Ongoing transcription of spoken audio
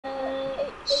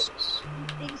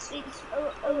You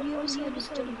always said it's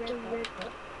done red.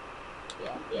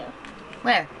 Yeah.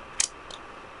 Where?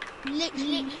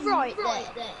 Literally right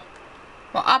there.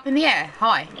 What, up in the air?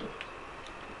 High?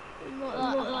 Not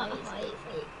that high.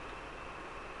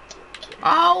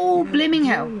 Oh, blimmin'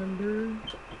 hell. Remember?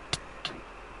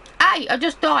 Hey, I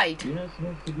just died. You're not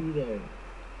supposed to be there.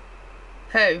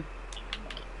 Who?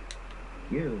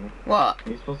 You. What?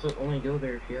 You're supposed to only go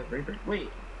there if you have Reaper. Wait,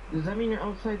 does that mean you're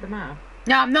outside the map?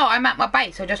 No, I'm not. I'm at my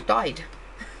base. I just died.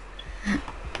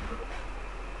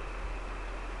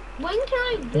 When can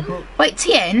I build? Wait,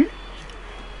 Tien?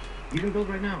 You can build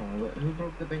right now. Who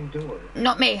broke the big door?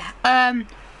 Not me. I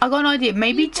got an idea.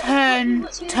 Maybe turn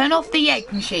off the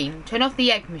egg machine. Turn off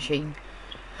the egg machine.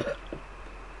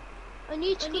 I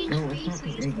need to No, it's not the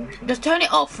egg machine. Just turn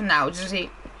it off for now. Just see.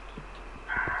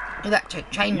 That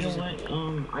changes. You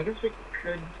know what? I guess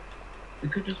we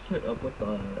could just put up with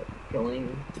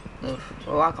killing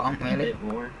Well, I can't a really. bit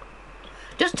more.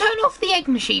 Just turn off the egg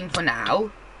machine for now.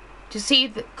 To see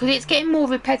if, because it's getting more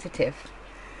repetitive.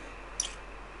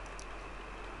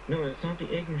 No, it's not the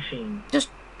egg machine.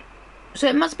 So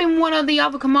it must have been one of the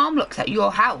other command blocks at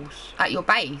your house, at your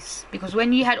base, because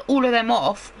when you had all of them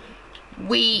off,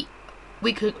 we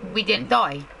didn't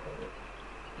die.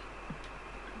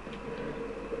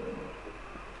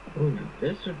 Ooh,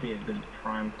 this would be a good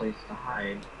prime place to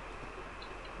hide.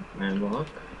 Man, look.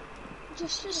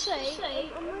 just to say,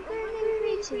 am I going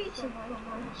to retreat to my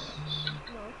house?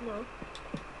 No.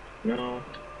 No.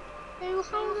 So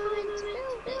how am I going to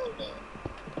build it?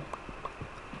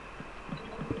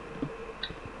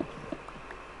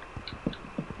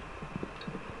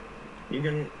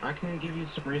 I can give you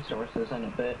some resources in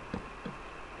a bit.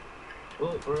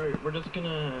 Well, we're just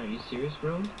gonna. Are you serious,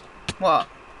 bro? What?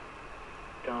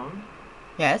 John?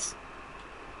 Yes?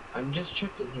 I'm just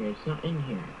checked in here. It's not in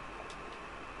here.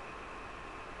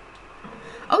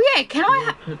 Oh yeah, can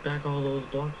I put back all those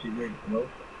blocks you made? Nope.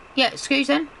 Yeah, screws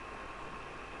then.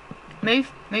 Move.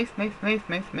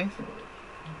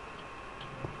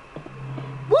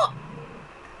 What?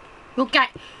 You're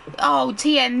Oh,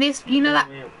 TN, this, you know that,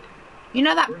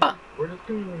 but We're just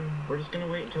gonna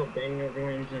wait until Bang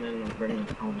joins and then we're gonna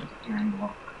call this command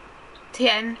block.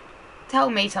 TN, tell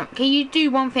me something. Can you do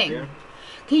one thing? Yeah.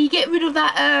 Can you get rid of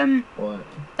that, What?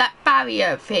 that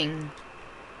barrier thing?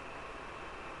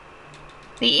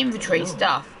 The inventory No.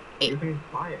 stuff. You can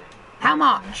buy it. How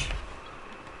much?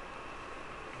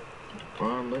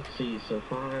 Let's see, so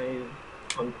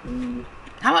 500.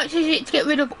 How much is it to get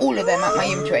rid of all of them at my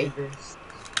inventory?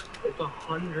 It's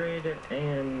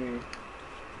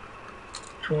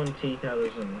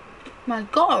 120,000. My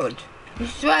God. You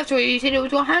said it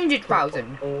was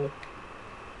 100,000.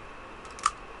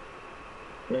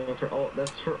 No,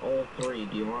 that's for all three.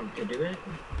 Do you want to do it?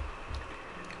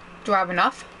 Do I have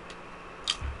enough?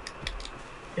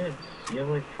 Yes, you have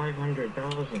like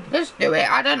 500,000. Let's do it.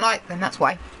 I don't like them, that's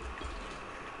why.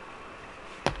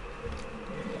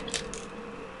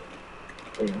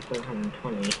 Oh yeah,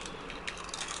 420.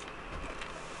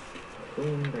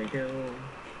 Boom, there you go.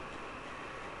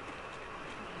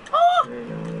 Oh!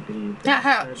 And That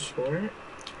hurts. For it.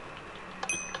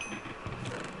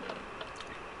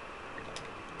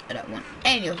 I don't want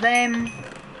any of them.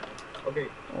 Okay,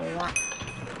 Or what?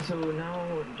 so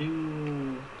now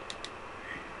do...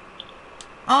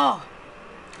 Oh!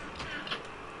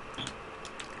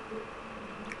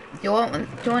 Do you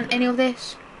want any of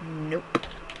this? Nope.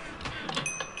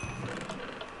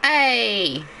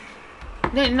 Hey! I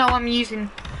don't know what I'm using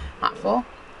that for.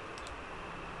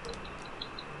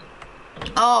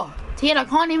 Oh, Tia, I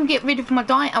can't even get rid of my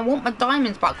I want my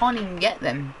diamonds, but I can't even get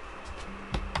them.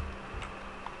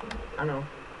 I know.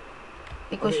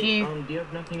 Because okay, you... do you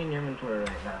have nothing in your inventory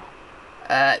right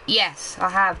now? Yes, I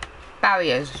have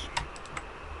barriers.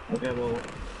 Okay, well,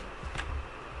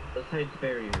 besides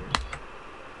barriers.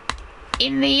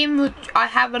 In the inventory, I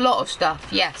have a lot of stuff,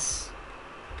 yes.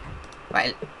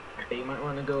 Right. Okay, you might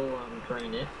want to go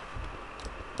drain it.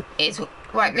 It's...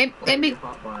 Right, let me...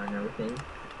 Hotbar and everything.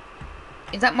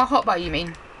 Is that my hotbar, you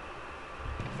mean?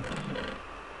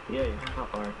 Yeah, your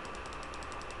hotbar.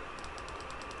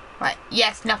 Right,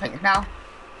 yes, nothing now.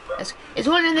 It's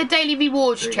all in the daily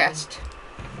rewards chest.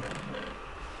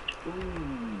 Ooh.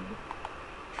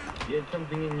 You had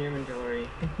something in your inventory.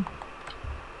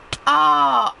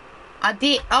 Ah, I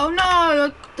did. Oh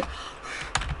no!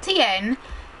 TN,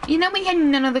 you know we had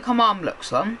none of the command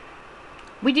blocks on.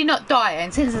 We did not die,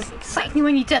 and since it's exactly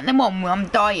when you turn them on, I'm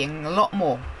dying a lot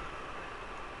more.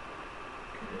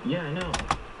 Yeah, I know.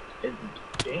 It's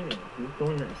Jamie. He's the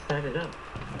one that set it up.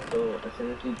 So as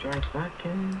soon as he joins back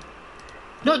in...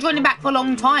 Not joining back for a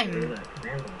long time.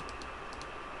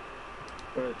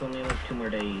 But it's only like 2 more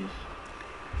days.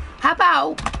 How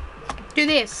about do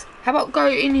this? How about go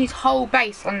in his whole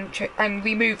base and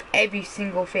remove every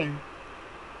single thing?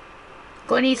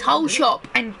 Go in his whole shop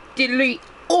and delete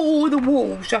all the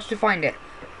walls just to find it.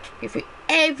 If we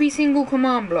every single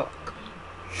command block.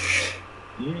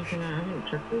 The only thing I haven't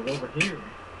checked is over here.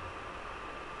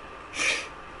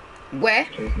 Where?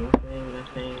 There's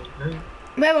nothing.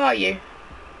 Where are you?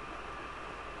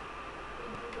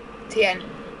 TN.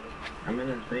 I'm in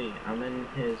his base. I'm in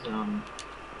his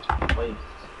place.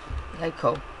 Okay,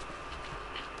 cool.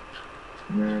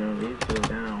 No, these go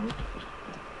down.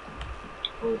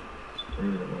 Oh,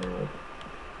 through the world.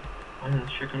 Why not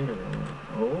check under the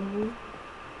world?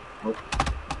 Oh.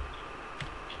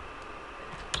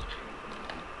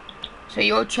 So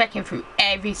you're checking through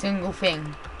every single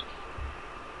thing,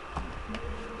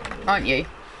 aren't you?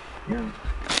 Yeah.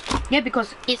 Yeah,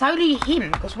 because it's only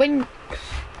him. Because when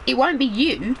it won't be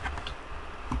you.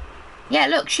 Yeah,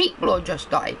 look, Sheeplord just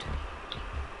died.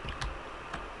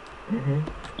 Mhm.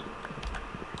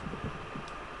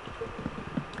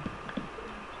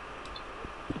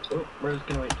 Oh, we're just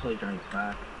gonna wait till he joins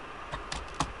back.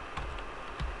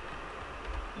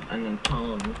 And then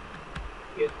tell him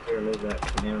gets to remove that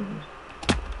command.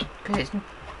 Because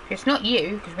it's not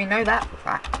you, because we know that for a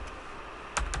fact.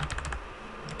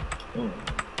 Oh.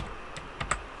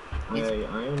 I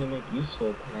only make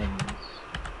useful plans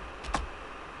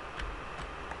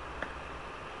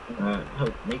that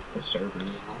help make the server, you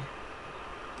know?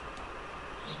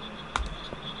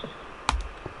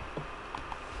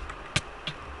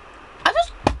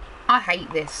 I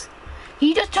hate this.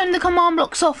 You just turn the command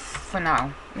blocks off for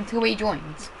now, until he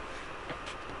joins.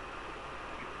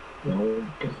 No,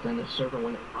 because then the server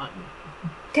wouldn't run.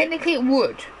 Technically it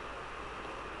would.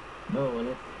 No,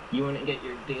 and you wouldn't get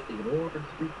your daily awards,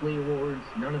 weekly awards,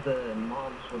 none of the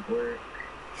mobs would work,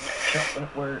 shop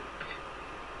wouldn't work.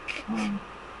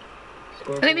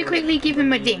 Let me quickly give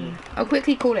him a ding. I'll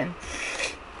quickly call him.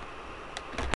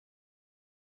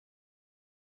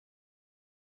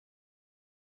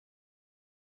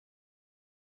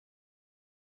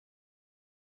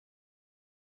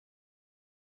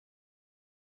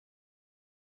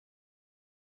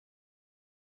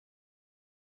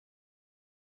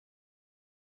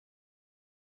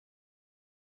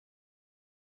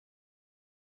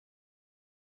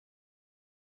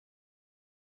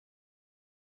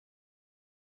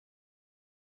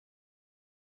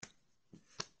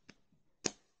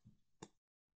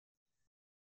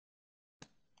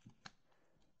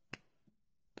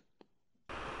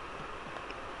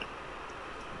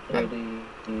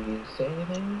 Did he say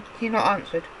anything? He's not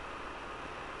answered.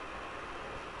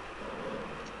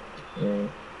 Yeah.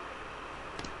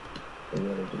 We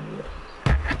gotta do this.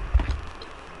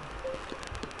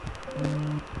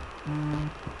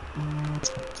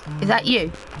 Is that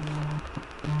you?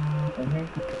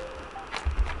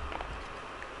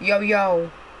 Yo, yo.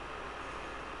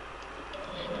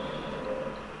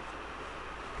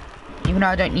 Even though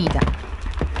I don't need that.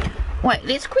 Wait,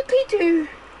 let's quickly do...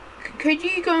 Could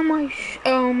you go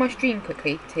on my stream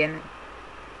quickly, Tien?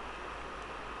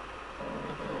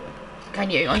 Can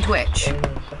you on Twitch?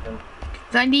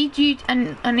 So I need you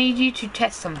to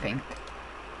test something.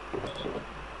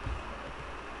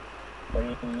 What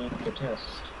do you need to test?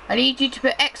 I need you to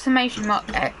put exclamation mark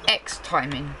X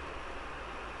time in.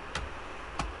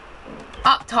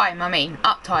 Uptime, I mean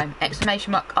uptime.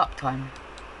 Exclamation mark uptime.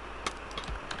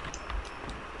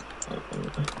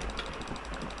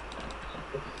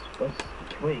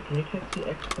 Wait, can you check the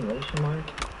exclamation mark?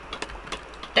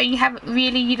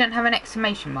 You don't have an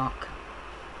exclamation mark?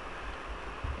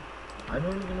 I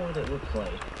don't even know what it looks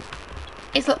like.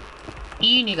 It's like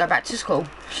you need to go back to school.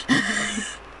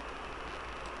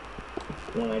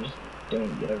 Well, I just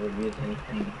don't ever use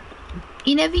anything.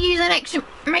 You never use an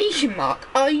exclamation mark?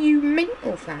 Are you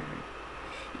mental, fam?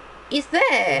 It's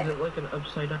there. Is it like an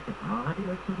upside down eye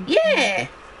or something? Yeah.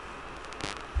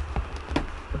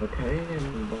 Okay,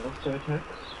 and what's the text?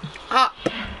 Up.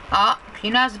 You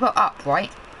know how to put up,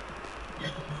 right?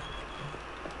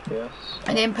 Yes.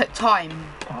 And then put time.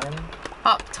 Time?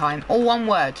 Uptime. All one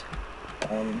word.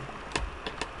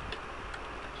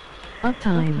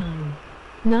 Uptime.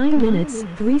 9 minutes,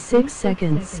 36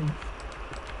 seconds.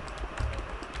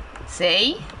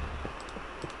 See?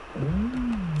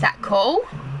 Is that cool?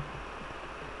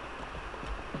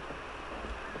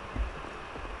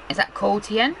 Is that cool,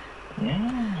 Tien?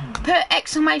 Yeah. Put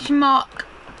exclamation mark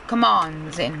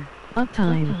commands in.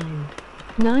 Uptime.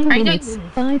 9 minutes,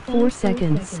 54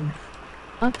 seconds.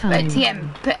 But Uptime. Tien,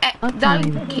 don't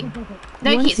Uptime. keep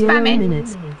 10 spamming.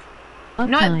 minutes.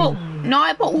 Uptime.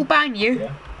 Nightbot will ban you.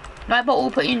 Yeah. No, but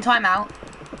we'll put you in timeout.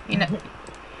 You know.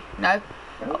 No.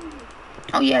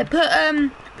 Oh yeah, put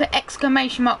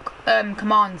exclamation mark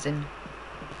commands in.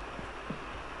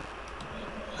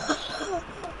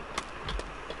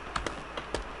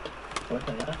 With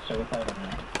an S or without an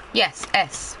S? Yes,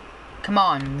 S.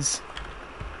 Commands.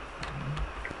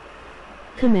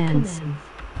 Commands.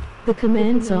 The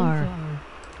commands are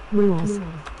rules,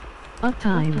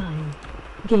 uptime,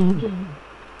 game,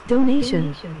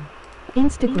 donation,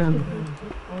 Instagram,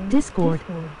 Discord,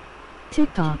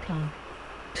 TikTok,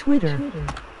 Twitter,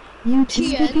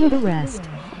 YouTube. Skipping the rest.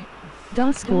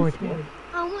 Discord.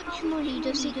 How much money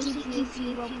does it give you if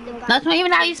you rob the bank? That's not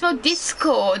even how you spell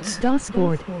Discord.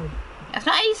 Discord. That's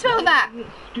not how you spell that.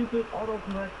 Stupid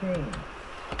autocorrect thing.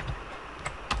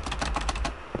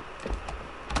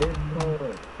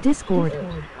 Discord.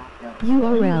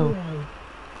 URL.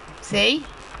 See?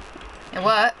 It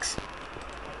works.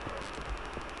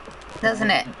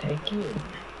 Doesn't it? Thank you.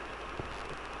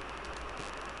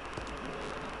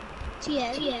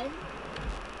 TN.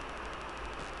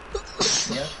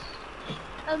 Yes.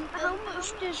 How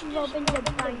much does robbing the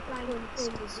bank points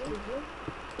give you?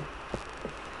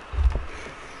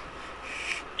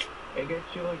 It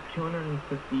gets you like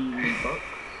 250 bucks.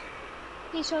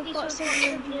 Okay, so I've got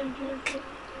 750.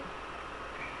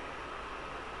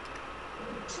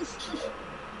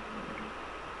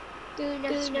 Don't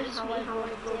ask me how I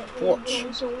robbed it. Watch.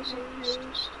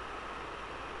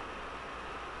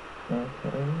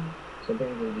 Okay. So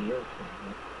basically the ocean.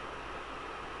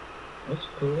 That's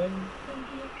cool.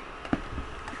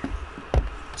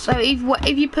 So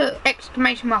if you put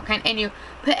exclamation mark in any,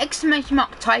 put exclamation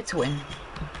mark title in.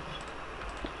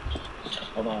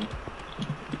 Hold on.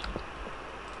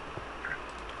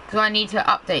 Because I need to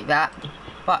update that,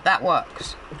 but that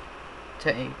works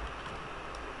too.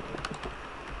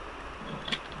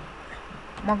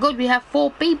 Oh my god, we have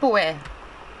 4 people here.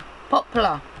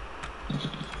 Popular.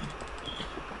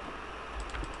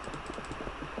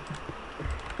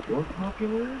 You're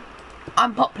popular?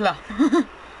 I'm popular.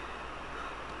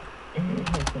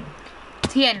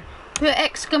 TN, put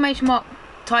exclamation mark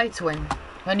title in.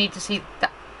 I need to see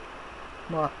that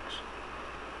works.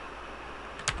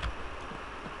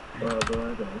 Well,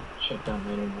 bro, I gotta check down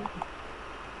my internet.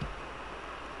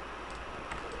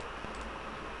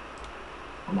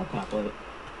 On my tablet.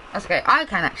 That's okay, I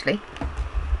can actually.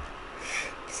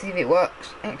 See if it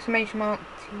works. Exclamation mark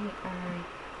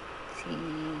T-I-T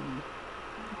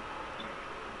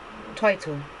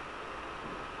title.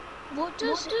 What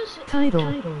does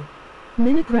Title.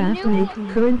 Minecraft make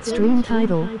current stream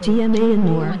title, GMA and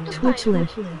more, Twitch link.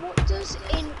 What does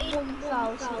in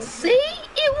 1000? See?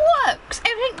 It works!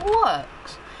 Everything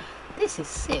works! This is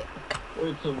sick.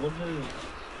 Wait, so what does...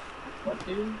 What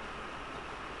do?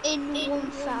 In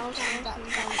 1000,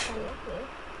 that's okay.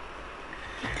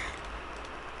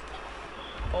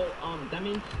 Oh, that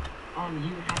means,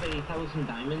 you have 1,000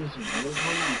 diamonds in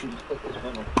inventory, you can just put this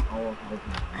one like all 1,000.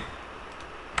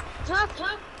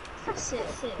 That's it.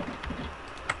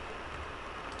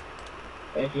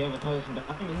 If you have 1,000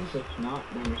 diamonds, if not,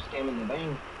 then you're scamming the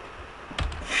bank.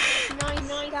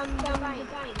 Nice down the bank.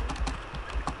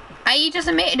 Hey, you just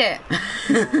admitted it.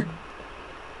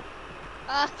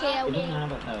 Okay, It doesn't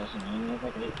have 1,000, it has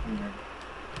like 800.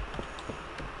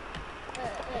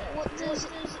 what does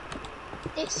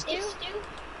this do?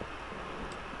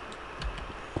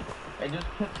 It just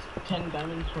puts 10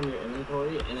 diamonds from your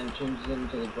inventory and then changes it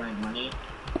into the grind money.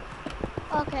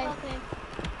 Okay.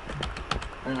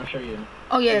 And I'll show you.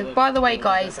 Oh yeah, by the way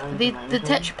guys, the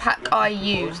texture pack I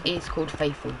use is called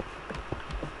Faithful.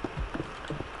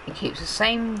 It keeps the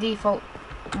same default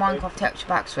Minecraft texture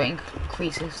pack so it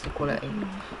increases the quality.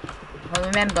 I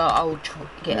remember I'll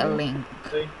get a link.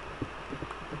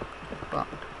 But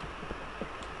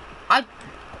I'm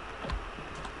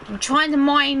trying to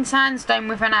mine sandstone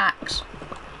with an axe.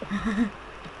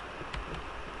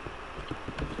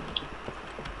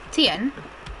 TN?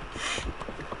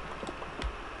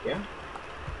 Yeah?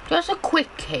 Just a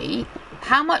quickie.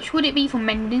 How much would it be for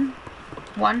mending?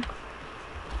 One?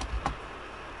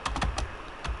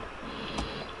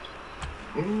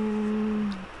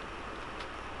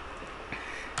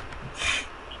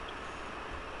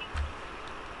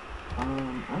 I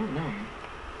don't know.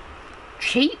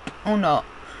 Cheap or not?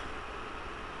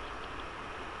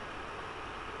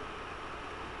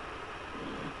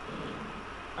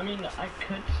 I mean, I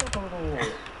could set a little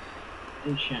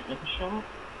enchantment shop,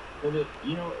 but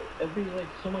you know, it'd be like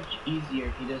so much easier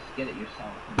if you just get it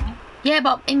yourself, you know? Yeah,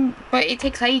 but it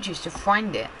takes ages to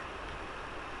find it.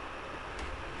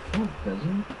 No, it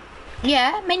doesn't.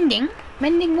 Yeah, mending.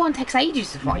 Mending one takes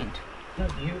ages to find. No,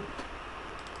 you...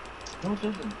 No, it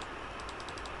doesn't.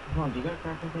 Come on, do you got a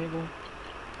crafting table?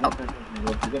 Oh. Crafting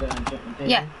table. Do you got an enchantment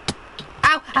table? Yeah.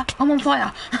 Ow, ow, I'm on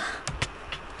fire.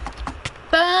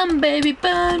 Burn, baby,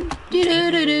 burn. Do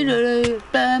do do do do do.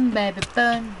 Burn, baby,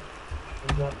 burn.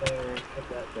 Put that there. Put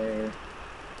that there.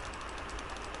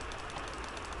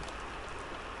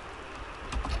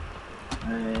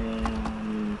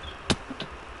 And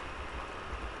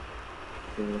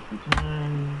do it a few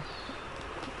times.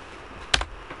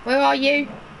 Where are you?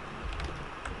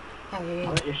 Oh, yeah.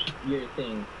 I'll let your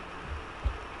thing.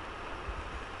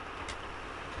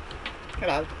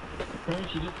 Hello.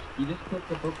 Prince, you just click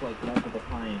the book like multiple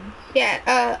times.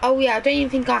 Yeah, oh yeah, I don't even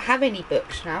think I have any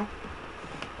books now.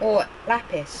 Or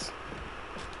lapis.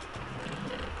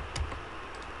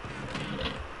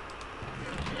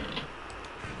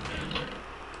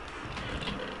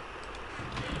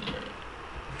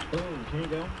 Boom, here you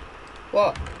go.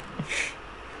 What?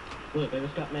 Look, I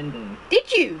just got mending.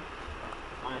 Did you?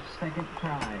 On a second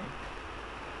try.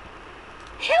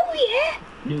 Hell yeah!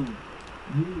 No.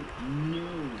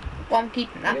 Well, I'm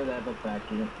keeping that. Give that book back.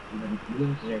 You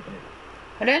don't deserve it.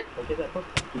 Pardon? Look at that book.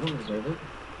 You don't deserve it.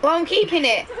 Well, I'm keeping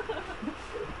it.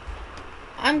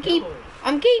 I'm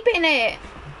keeping it.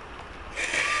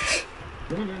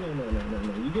 No.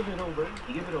 You give it over.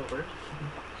 You give it over.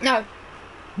 No.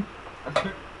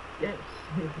 Yes.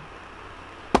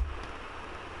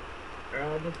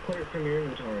 I'll just clear it from your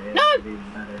inventory. No! It'll be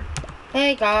better. There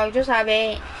you go, just have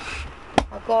it.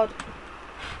 Oh god.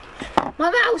 My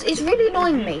mouse is really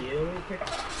annoying me. It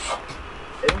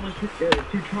only took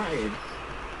 2 tries.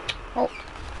 Oh,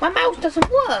 my mouse doesn't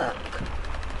work.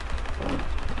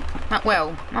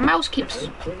 Well, my mouse keeps...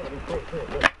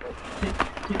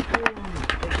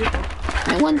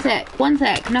 Wait, one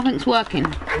sec, nothing's working.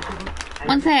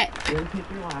 One sec.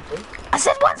 I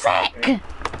said 1 sec!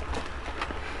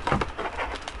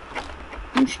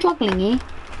 I'm struggling here.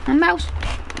 My mouse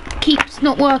keeps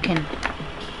not working.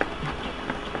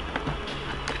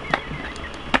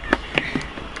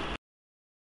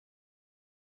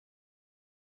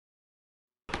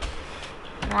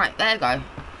 Right, there we go.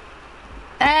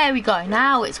 There we go,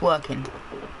 now it's working.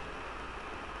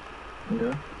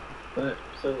 Yeah. But,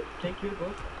 so, take your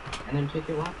book, and then take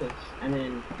your lapis, and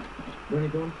then you're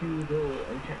gonna go into the little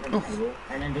enchantment table,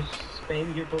 and then just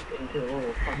spam your book into the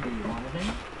little fucking you want it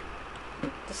in.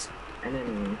 And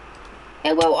then...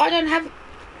 Yeah, well, I don't have...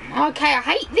 Okay, I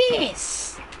hate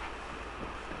this.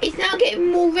 It's now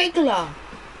getting more regular.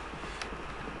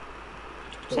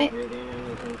 So you're the only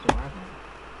one who's surviving.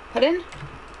 Pardon?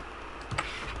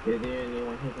 You're the only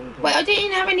one who's surviving. Wait, I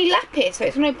didn't have any lapis, so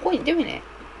it's no point doing it.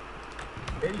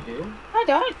 Yeah, you do. I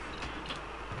don't.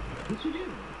 Yes, you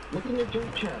do. Look in your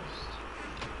junk chest.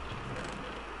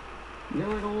 You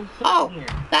know it all sitting Oh, here.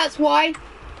 that's why.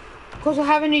 Because I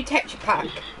have a new texture pack.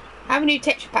 I have a new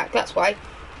texture pack, that's why.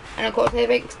 And of course it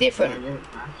makes different. You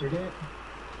haven't mastered it?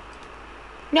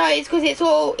 No, it's because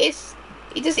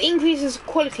it just increases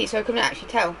quality so I can actually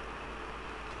tell.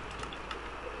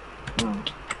 No.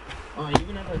 Oh, you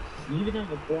even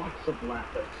have a box of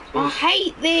lapis. too. I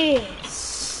hate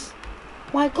this.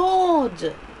 My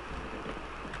god.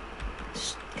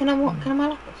 Can I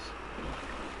lapis?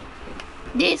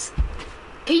 This.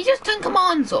 Can you just turn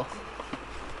commands off?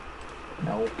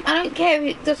 No. I don't care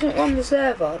if it doesn't run the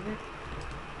server.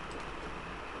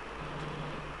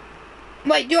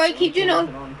 Wait, do I keep doing it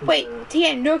on... Wait,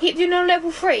 TN, do I keep doing it on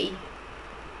level 3?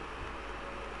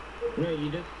 No, you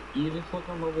just look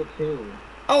on level 2.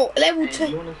 Oh, level And 2.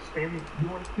 you wanna spam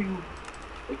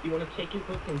you wanna take your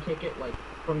book and take it like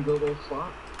from the little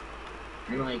slot.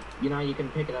 And like, you know, you can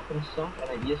pick it up and stuff, and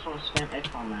like, you just wanna spam X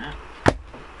on that.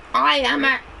 I am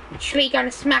actually going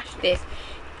to smash this.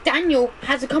 Daniel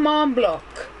has a command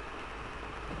block.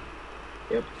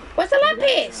 Yep. Where's the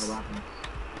lapis?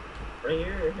 Right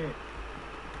here.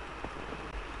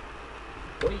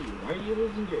 Wait, why are you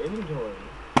losing your inventory?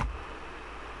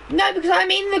 No, because I'm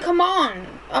in the command.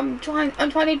 I'm trying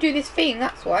to do this thing,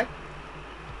 that's why.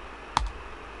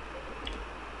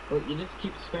 Well, you just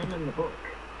keep spamming the book.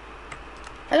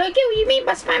 I don't get what you mean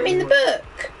by spamming the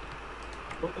book.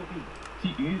 Book will be...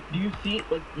 See, do you see,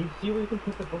 like, you see where you can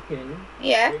put the book in?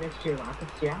 Yeah. Right next to your lapis,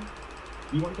 yeah?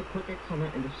 You want to click X on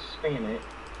it and just spam it,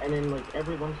 and then, like,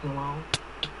 every once in a while,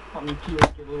 help me to,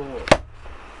 like, your little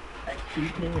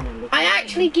XP thing, and then look... I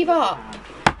actually give up.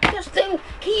 Can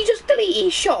you just delete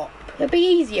his shop? It'll be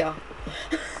easier.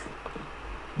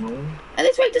 No. And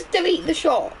this way, just delete the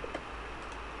shop.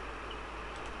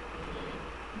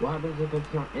 What happens if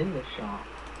it's not in the shop?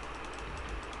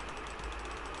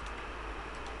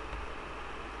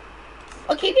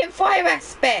 I'll keep it fire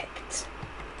aspect.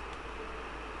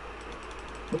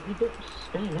 But you don't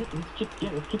spam it, let's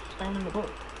keep spamming the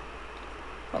book.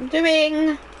 What I'm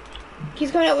doing.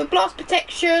 He's going out with blast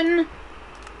protection.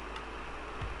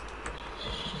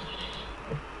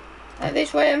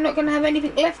 This way I'm not going to have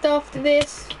anything left after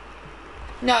this.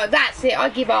 No, that's it. I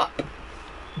give up.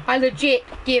 I legit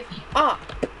give up.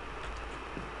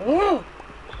 Oh.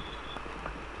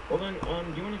 Well then,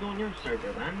 do you want to go on your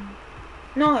server then?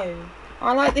 No.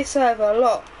 I like this server a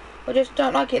lot. I just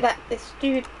don't like it that this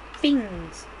stupid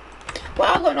things.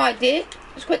 Well, I've got an idea.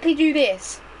 Let's quickly do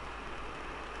this.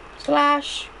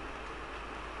 Slash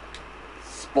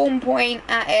spawn point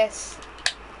at S.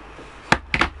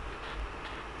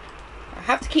 I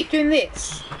have to keep doing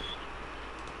this.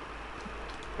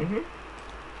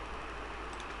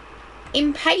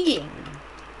 Impaling.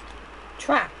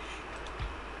 Trash.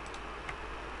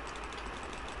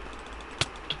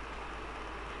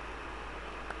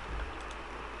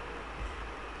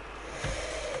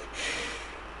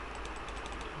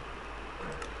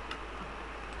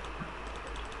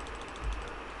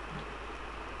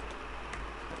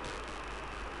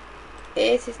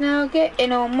 This is now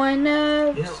getting on my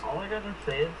nerves. You know, all I gotta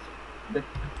say is, this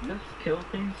kill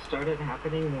thing started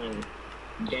happening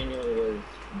when Daniel was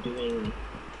doing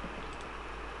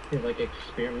his, like,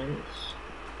 experiments.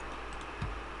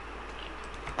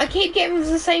 I keep getting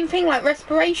the same thing, like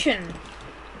respiration.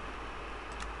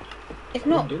 It's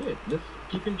not. Do it. Just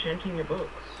keep enchanting your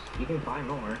books. You can buy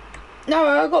more. No,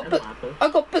 I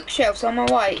got bookshelves on my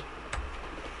way.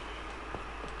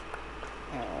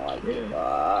 Oh, I give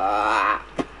up.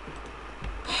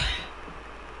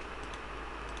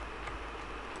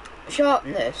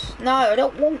 Sharpness. No, I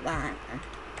don't want that.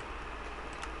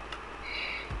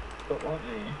 But why?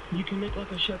 You can make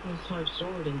like a Shepherd's 5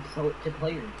 sword and sell it to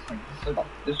players. Like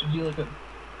this would be like a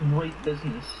great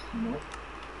business, you know?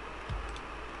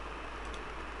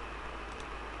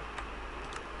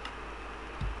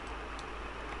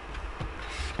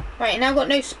 Right, now I've got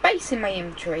no space in my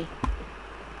inventory.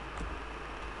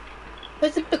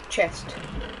 Where's the book chest?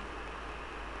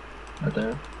 Right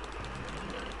there.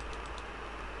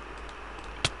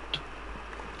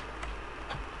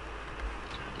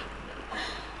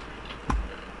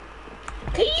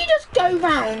 Can you just go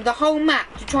round the whole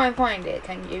map to try and find it,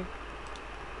 can you?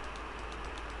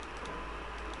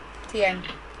 TN.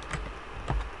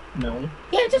 No.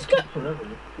 Yeah, just go. Forever.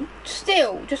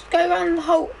 Still, just go around the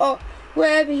whole,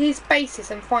 wherever his base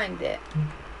is and find it.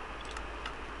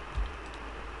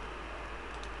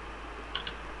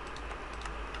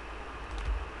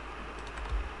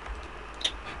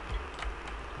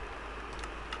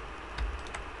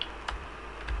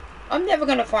 I'm never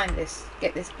gonna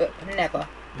get this book, never.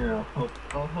 Yeah,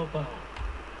 I'll help out.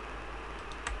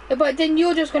 But then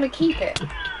you're just gonna keep it.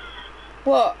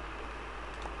 What?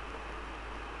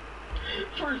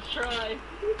 First try.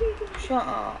 Shut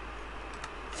up.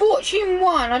 Fortune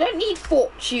 1, I don't need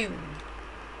fortune.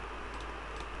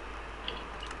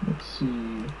 Let's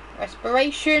see.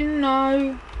 Respiration,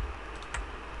 no.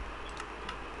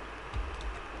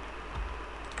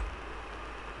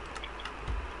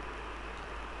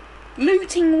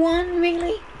 Looting 1,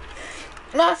 really?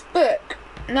 Last book.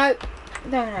 Nope.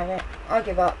 Don't have it. I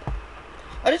give up.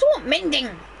 I just want mending.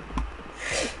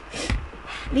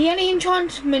 The only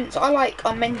enchantments I like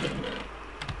are mending.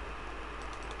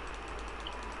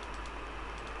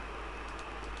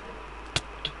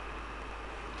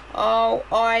 Oh,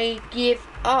 I give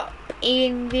up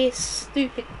in this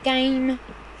stupid game.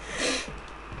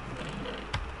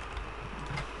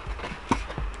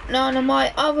 None of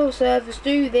my other servers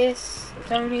do this.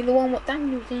 It's only the one what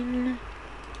Daniel's in.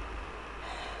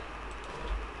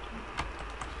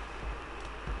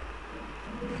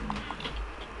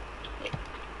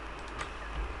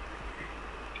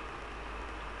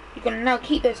 You're gonna now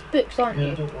keep those books, aren't you?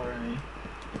 Yeah, don't worry.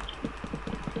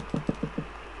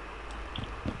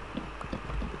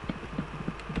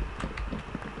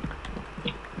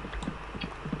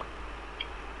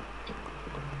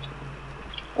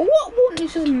 What one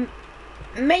is just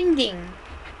mending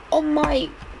on my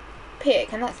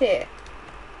pick, and that's it.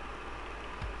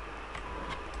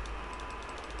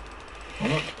 Well,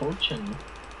 not fortune.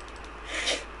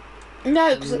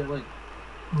 No, because like,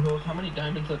 who knows how many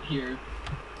diamonds up here?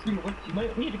 You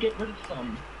might need to get rid of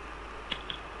some.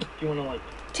 If you want to like.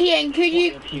 TN, could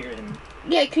you? Up here and...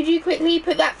 Yeah, could you quickly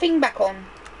put that thing back on?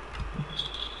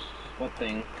 What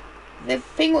thing? The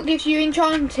thing what gives you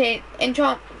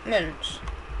enchantments.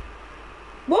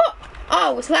 What?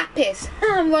 Oh, it's lapis.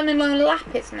 I'm running on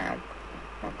lapis now.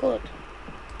 Oh, good.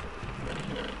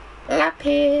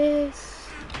 Lapis.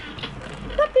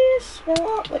 Lapis.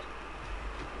 What?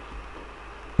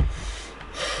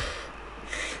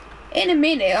 In a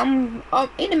minute,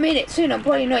 in a minute soon. I'm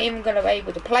probably not even gonna be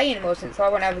able to play anymore since I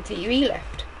won't have a TV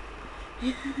left.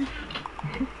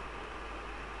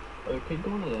 Okay,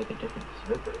 go on to like a different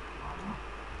server.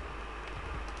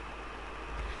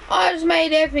 I just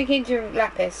made everything into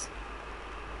lapis.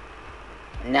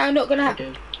 Now I'm not gonna have.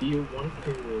 Okay, do you want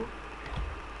to?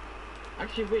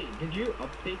 Actually, wait. Did you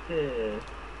update the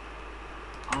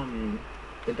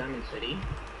Diamond City?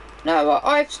 No,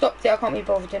 I've stopped it. I can't be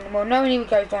bothered anymore. No one even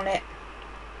goes on it.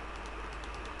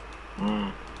 What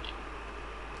are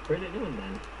they doing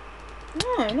then?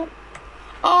 No, not.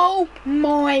 Oh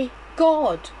my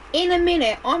god! In a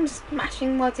minute, I'm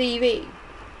smashing my TV.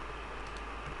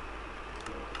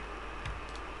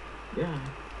 Yeah.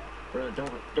 Bro,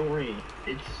 don't worry.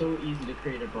 It's so easy to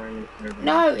create a brand new server.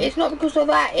 No, it's not because of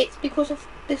that. It's because of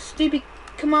this stupid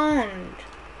command.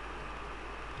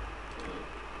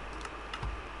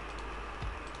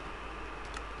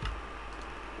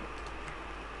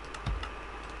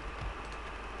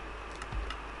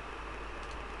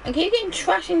 And keep getting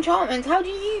trash enchantments. How do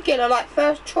you get a like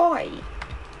first try?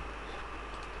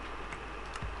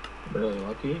 Really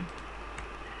lucky.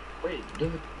 Wait,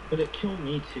 did it kill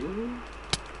me too?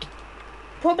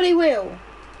 Probably will.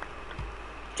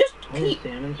 Just Oh, the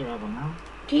salmons are level now.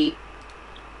 keep.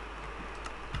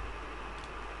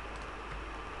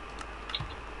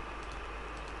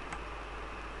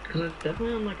 Cause it's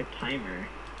definitely on like a timer.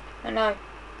 I know.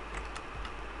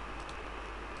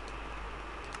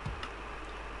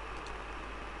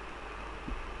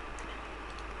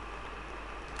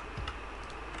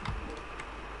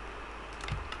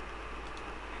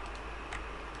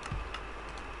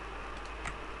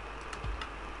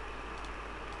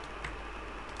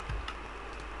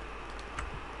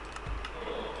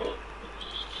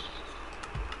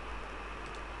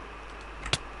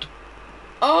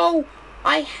 Oh,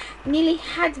 I nearly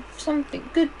had something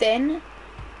good then.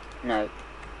 No,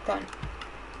 done.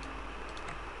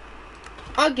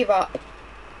 I'll give up.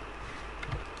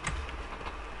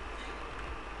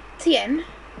 TN,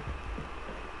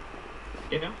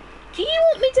 Yeah? do you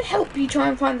want me to help you try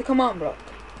and find the command block?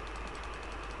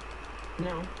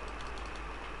 No.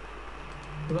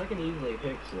 Cause I can easily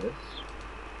fix this.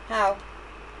 How?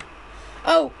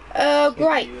 Oh,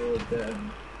 great. You would,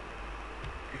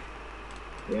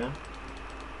 yeah?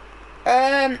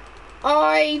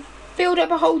 I filled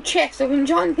up a whole chest of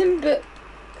enchanting books.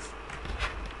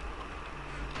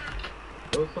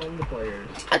 Go summon the players.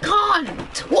 I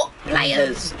can't! What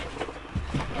players?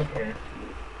 Okay.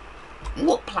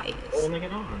 What players? Well, when they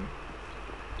get on.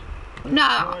 You know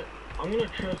No. what? I'm gonna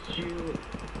trust you.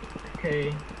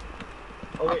 Okay.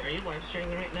 Oh wait, are you live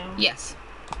streaming right now? Yes.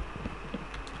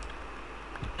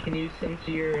 Can you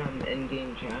censor your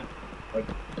in-game chat? Like,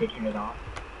 taking it off?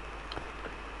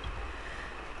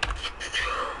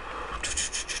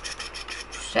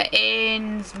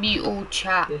 Settings, mute all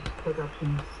chat. Just click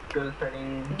options, go to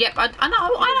settings. Yep, I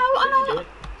know.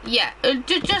 Yeah,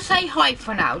 just say hi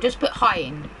for now. Just put hi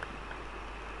in.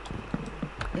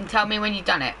 And tell me when you've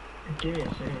done it. Give me a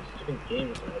second, stupid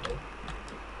games.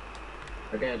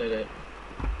 Okay, I did it.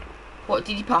 What,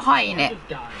 did you put hi in I it? just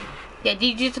died. Yeah,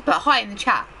 did you just put hi in the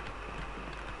chat?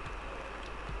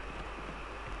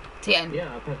 TN.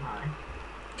 Yeah, I put hi.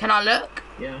 Can I look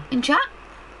Yeah. in chat?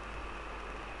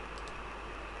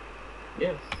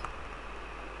 Yes.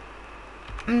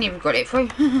 I never got it through.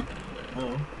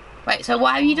 Oh. Wait, so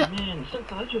what have you done? Man,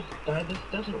 since I just died, this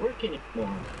doesn't work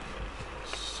anymore.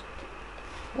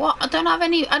 What? I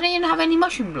don't even have any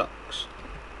mushroom blocks.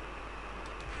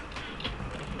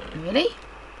 Really?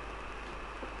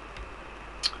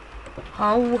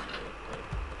 Oh.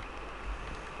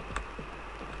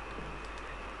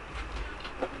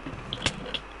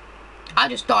 I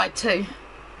just died too.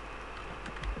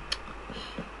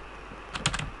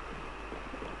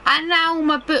 And now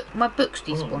my book's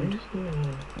despawned.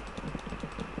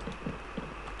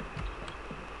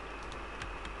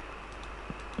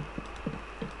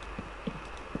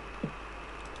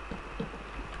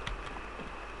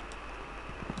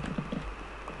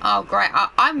 Oh great,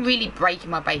 I'm really breaking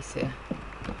my base here.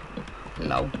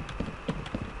 Lol.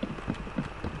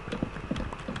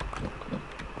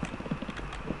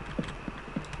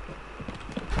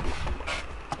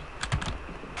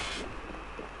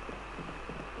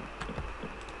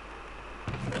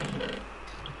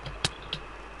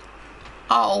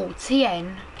 Oh,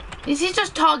 TN. This is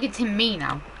just targeting me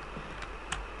now.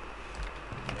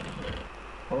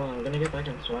 Hold on, I'm gonna get back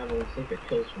in survival and see if it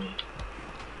kills me.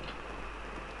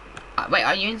 Wait,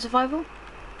 are you in survival?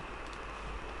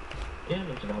 Yeah,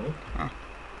 I'm in survival. Oh.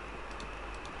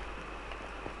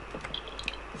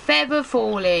 Feather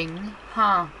falling.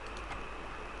 Huh.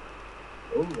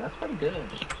 that's pretty good.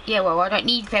 Yeah, well, I don't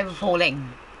need feather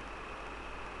falling.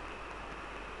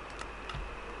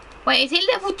 Wait, is it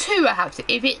level 2 I have to...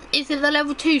 Is it the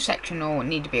level 2 section or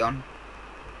need to be on?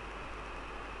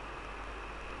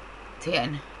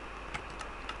 10.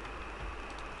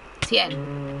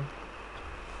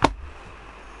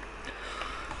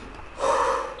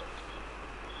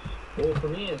 Well, for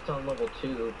me, it's on level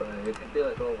 2, but it could be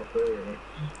like level 3.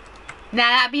 Nah,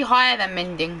 that'd be higher than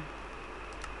mending.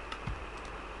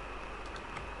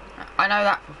 I know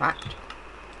that for a fact.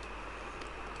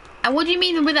 And what do you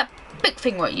mean with that big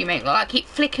thing what you make? Like keep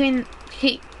flickering,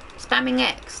 keep spamming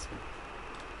X?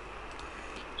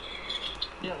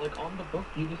 Yeah, like on the book,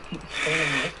 you just keep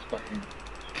spamming the X button.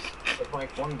 With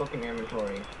like one book in your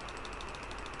inventory.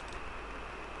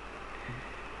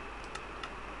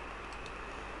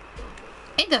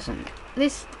 It doesn't.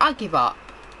 I give up.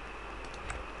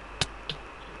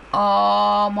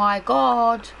 Oh my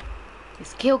god.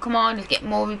 This kill command is getting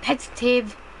more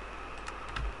repetitive.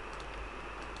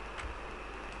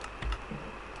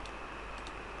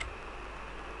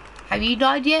 Have you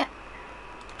died yet?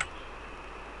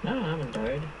 No, I haven't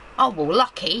died. Oh well,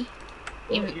 lucky.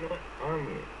 Well, you know what?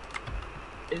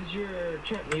 Is your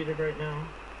chat muted right now?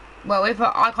 Well, if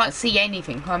I can't see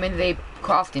anything, I'm in the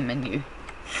crafting menu.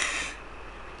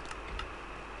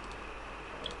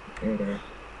 Okay.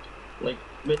 Like,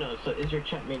 but no, so is your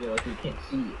chat muted like you can't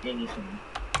see anything?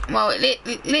 Well,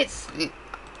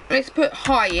 let's put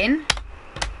high in,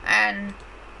 and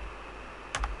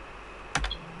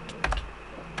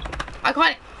I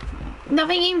can't.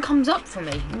 Nothing even comes up for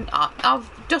me. I've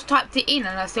just typed it in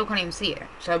and I still can't even see it.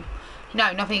 So,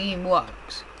 no, nothing even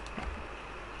works.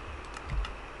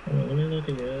 Let me look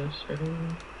at this.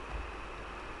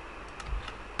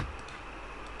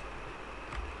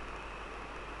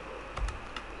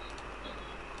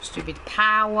 Stupid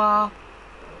power.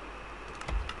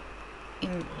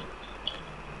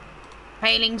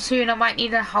 Failing soon, I might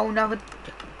need a whole nother.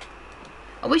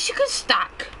 I wish you could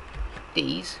stack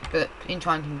these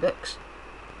enchanting books.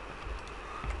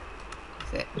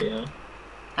 That's it. Yeah.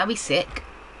 That'd be sick.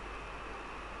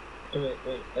 Wait,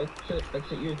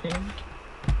 exit your team?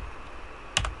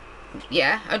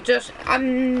 Yeah,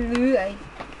 I'm.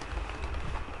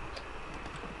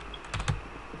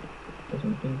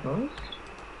 Something cost?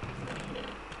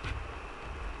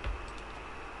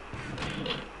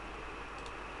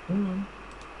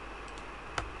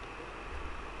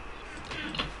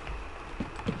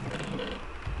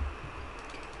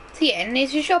 Tien,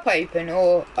 is your shop open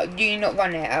or do you not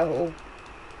run it at all?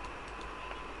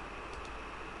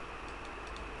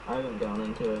 I haven't gone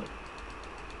into it.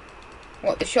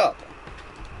 What, the shop?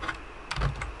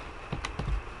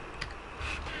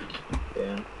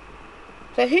 Yeah.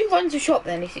 So who runs the shop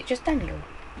then? Is it just Daniel?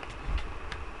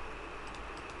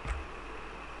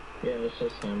 Yeah, it's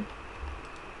just him.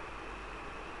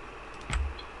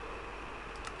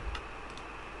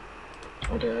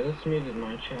 Okay, I just muted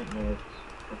my chat notes.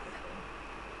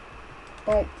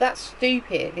 Oh, that's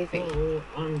stupid, if it... So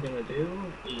what I'm gonna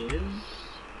do is...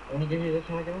 I'm gonna give you this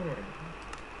my order.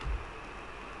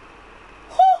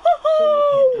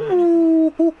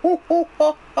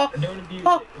 Don't abuse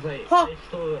it, because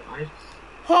I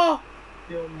still...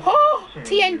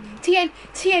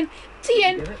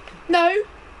 Tien, no,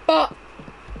 but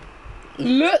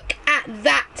look at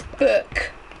that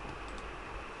book.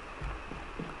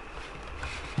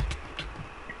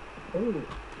 Oh,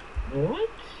 what?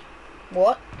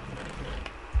 What?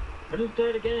 I just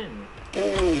died again.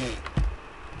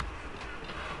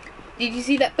 Did you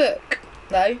see that book?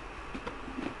 No?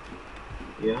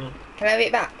 Yeah. Can I have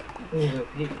it back?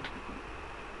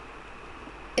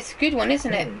 It's a good one,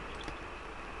 isn't it?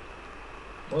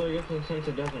 Well, I guess since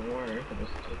it doesn't work, I'll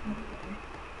just take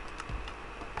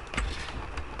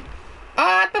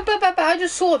but I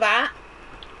just saw that.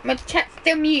 My chat's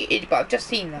still muted, but I've just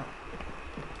seen that.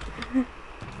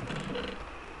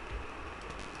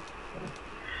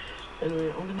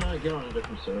 Anyway, I'm gonna get on a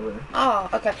different server. Oh,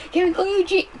 okay. Can we go on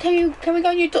can we go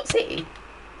on your .city?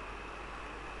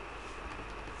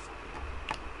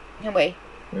 Can we?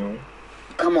 No.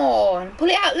 Come on, pull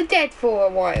it out the dead for a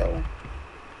while.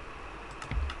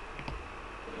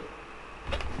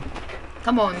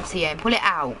 Come on, Tien, pull it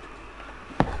out.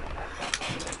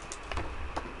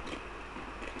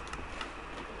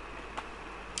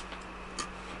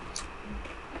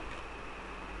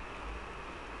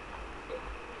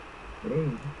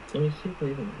 Let me see if I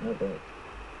even have it.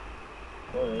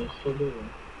 Oh, I still do.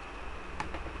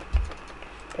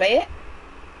 Play it.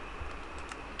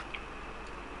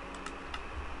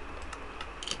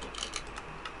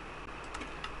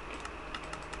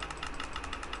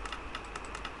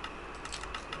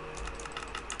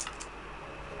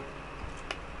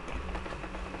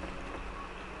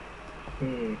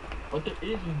 But there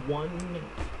is one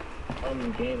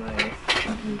game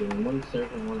I'm doing, one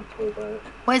server I want to play about.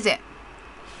 What is it?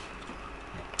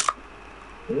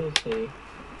 We'll see.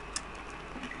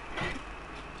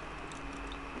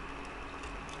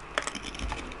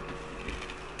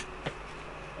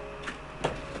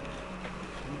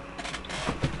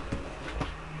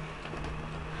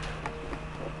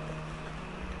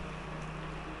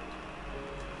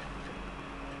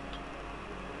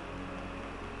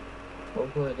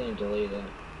 Hopefully I didn't delete it.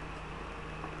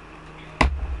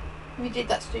 We did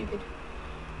that stupid.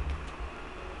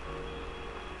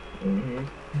 Mm-hmm.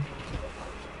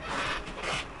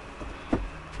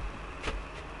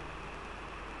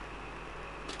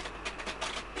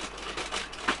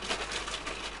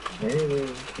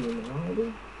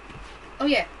 Oh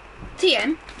yeah,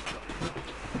 TN.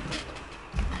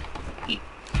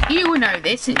 You will know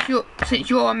this since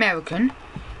you're American.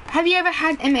 Have you ever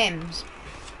had M&Ms?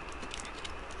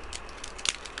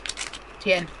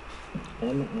 TN.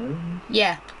 M&Ms?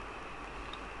 Yeah.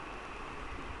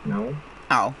 No.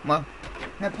 Oh well,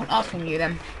 no point asking you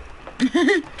then.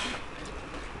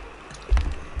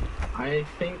 I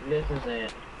think this is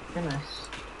it. Goodness.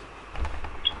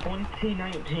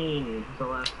 2019 is the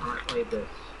last time I played this.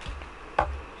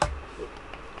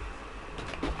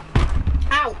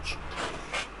 Ouch!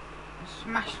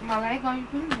 Smashed my leg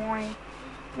open.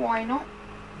 Why not?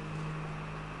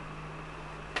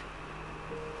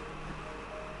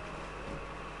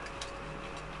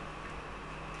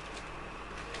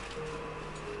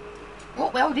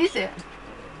 What world is it?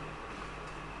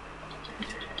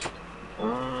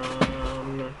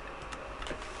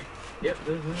 Yep,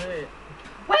 this is it.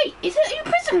 Wait, is it your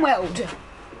prison world?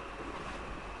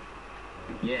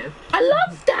 Yes. I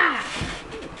love that!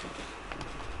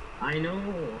 I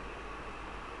know.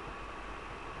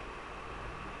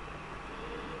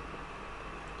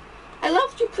 I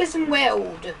loved your prison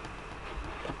world.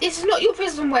 This is not your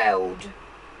prison world.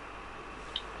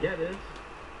 Yeah, it is.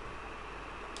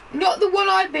 Not the one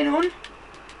I've been on.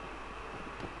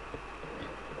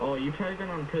 Oh, you've probably been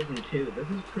on prison 2. This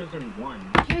is prison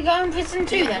 1. Can we go on prison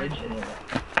 2 then? Original.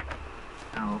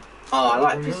 Oh. Oh, I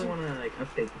like really prison. want to like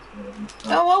update this world and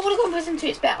stuff. Oh, I want to go on prison 2.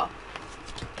 It's better.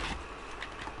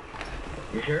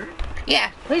 You sure?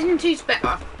 Yeah, prison 2's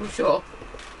better for sure.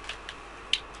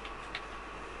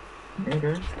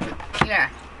 Okay. Yeah.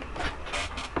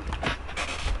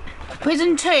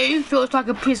 Prison 2 feels like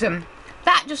a prison.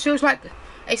 That just feels like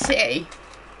a city.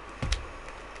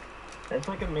 It's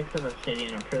like a mix of a city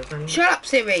and a prison. Shut up,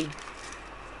 Siri.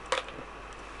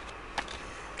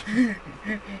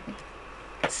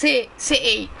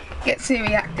 City. Get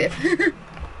Siri active.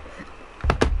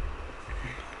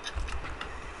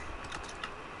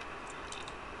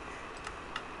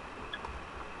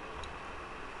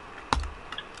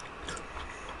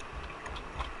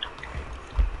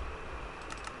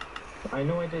 I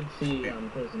know I did see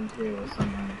prison 2 or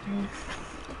something.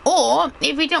 Or,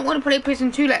 if we don't want to play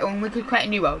prison 2 later on, we could create a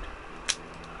new world.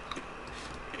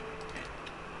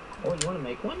 Oh, you want to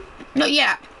make one? Not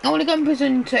yet. I want to go in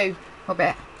prison 2 for a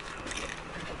bit.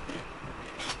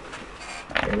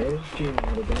 Okay, there's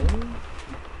GMA again.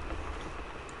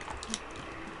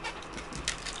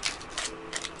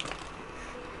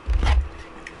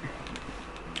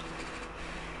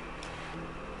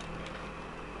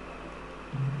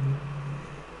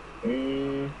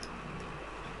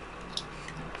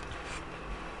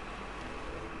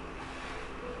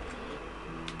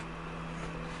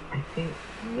 I think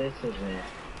this is it.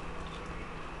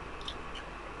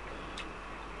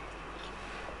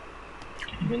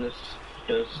 I mean, this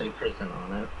does say prison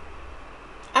on it.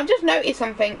 I've just noticed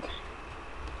something.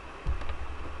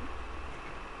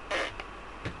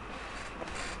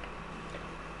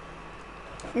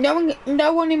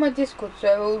 No one in my Discord,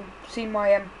 so will see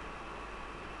my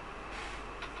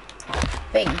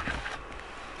thing.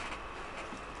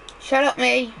 Shut up,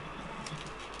 me.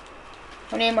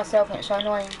 I hear myself and it's so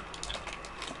annoying.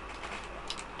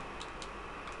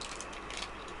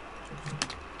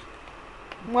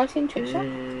 Am I seeing Twitch up?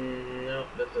 No,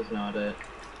 this is not it.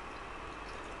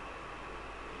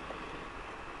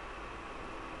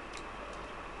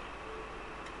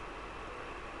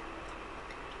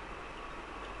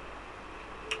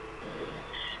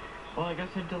 Well, I guess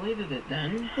I deleted it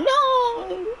then.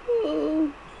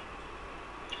 No!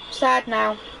 Sad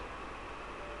now.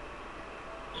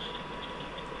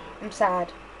 I'm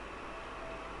sad.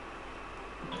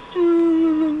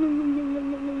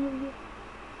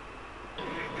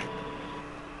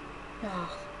 Oh,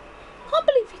 can't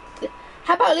believe it.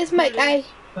 How about let's make a...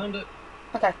 Found it.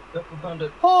 Okay. Yep, we found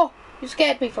it. Oh, you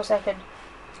scared me for a second.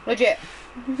 Legit.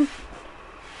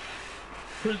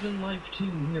 Prison Life 2,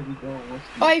 here we go. Let's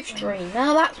do Live this. stream.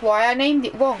 Now that's why I named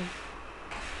it wrong.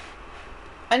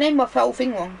 I named my whole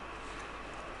thing wrong.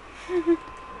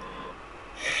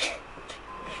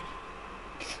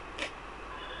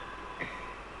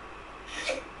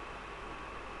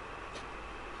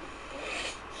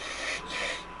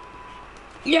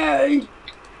 Yay!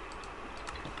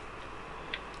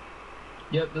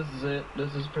 Yep, this is it.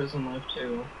 This is Prison Life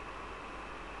 2.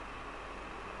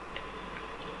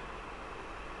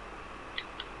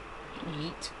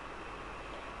 Yeet.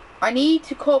 I need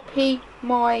to copy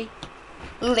my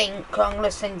link. I'm going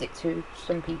to send it to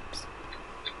some peeps.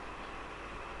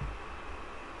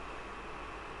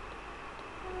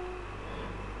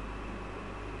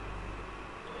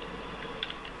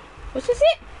 Was this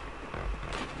it?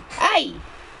 Hey!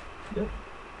 Yep.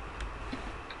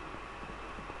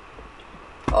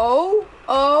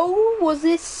 Oh, was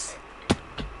this?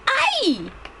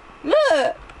 Hey!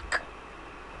 Look!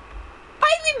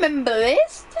 I remember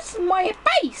this. This is my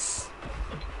base.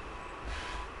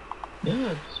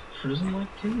 Yeah, it's Prison Life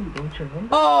 2, don't you remember?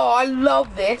 Oh, I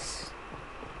love this.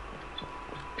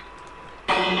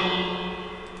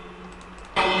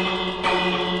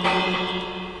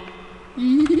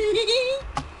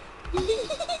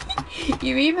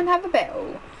 You even have a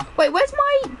bell. Wait, where's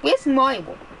my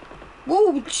one?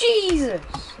 Whoa, Jesus!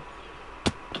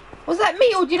 Was that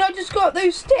me, or did I just go up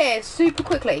those stairs super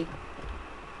quickly?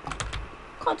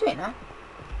 Can't do it now.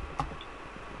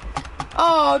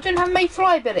 Oh, I don't have my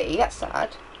fly ability. That's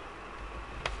sad.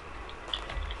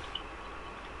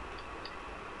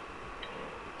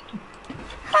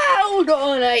 Hold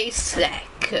on a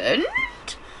second.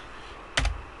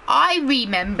 I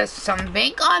remember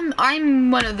something.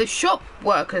 I'm one of the shop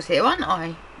workers here, aren't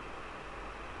I?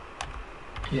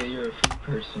 Yeah, you're a food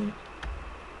person.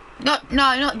 No,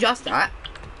 not just that.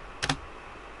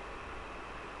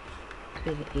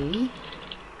 Ability.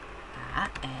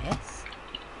 S.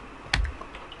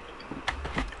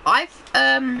 I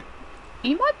think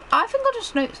I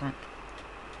just noticed that.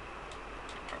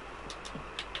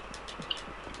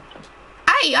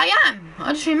 Hey, I am.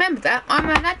 I just remembered that. I'm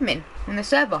an admin on the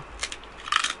server.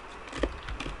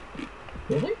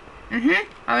 Really?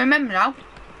 I remember now.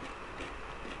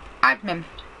 Admin.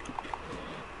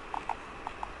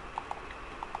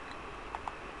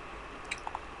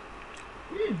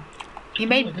 You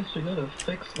made. I guess we gotta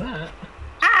fix that.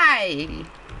 Aye.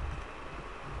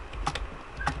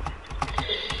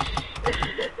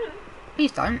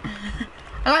 Please don't.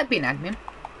 I like being admin.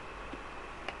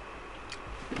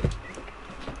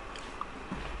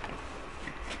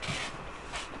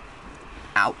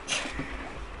 Ouch.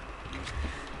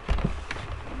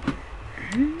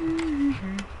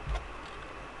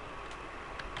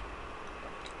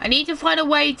 I need to find a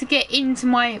way to get into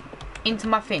my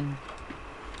thing.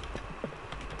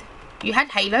 You had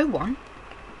Halo 1.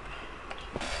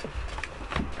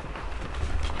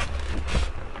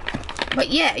 But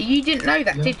yeah, you didn't know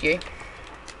that, did you?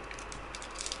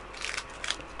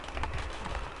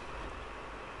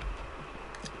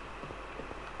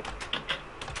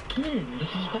 This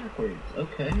is backwards.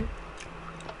 Okay.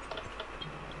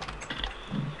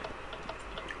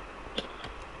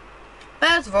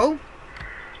 First of all,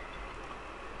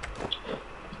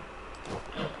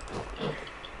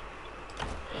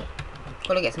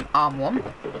 gotta get some armor on.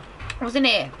 What's in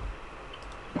here?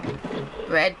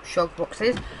 Bread, sugar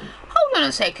boxes. Hold on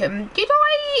a second. Did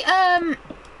I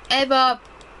ever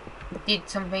did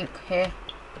something here?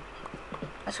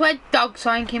 I swear Doug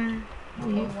signed him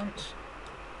here once.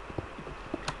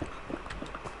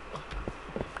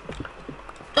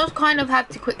 Does kind of have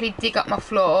to quickly dig up my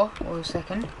floor for a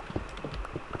second.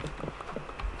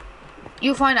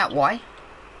 You'll find out why.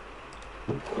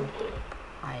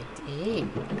 I did.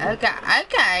 Okay, I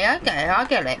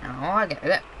get it now. I get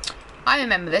it. I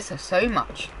remember this so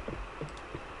much.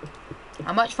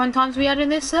 How much fun times we had in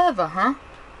this server, huh?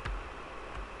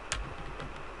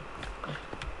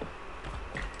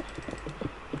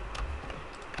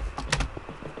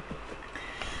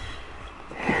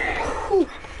 Whew.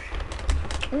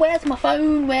 Where's my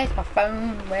phone? Where's my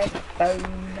phone? Where's my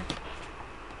phone?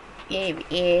 Here it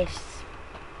is.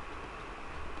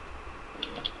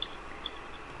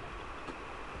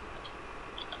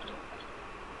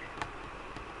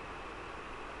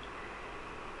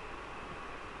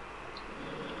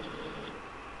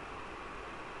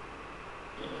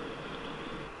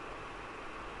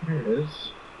 Here it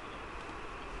is.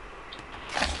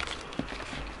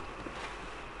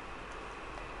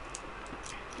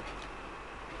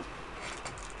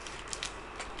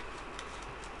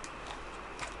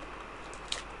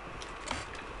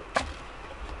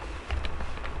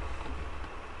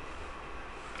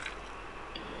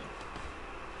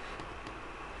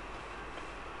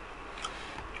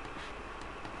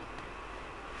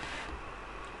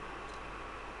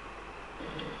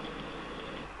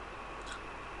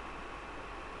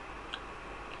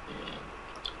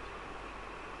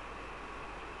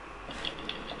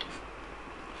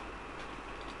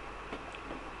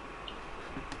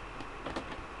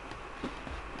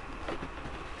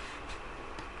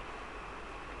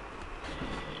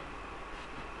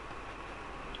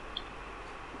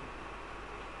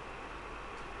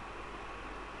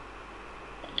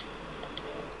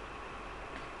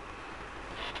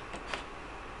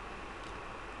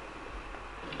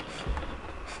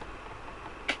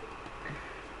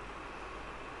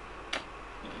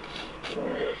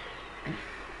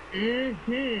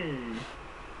 Mm-hmm.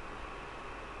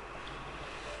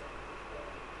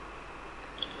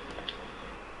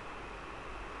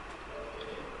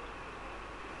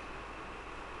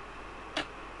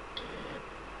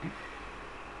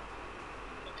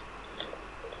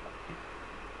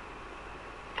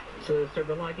 So the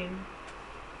server lagging?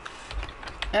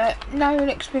 No, it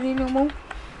looks pretty normal.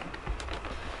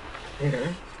 Okay.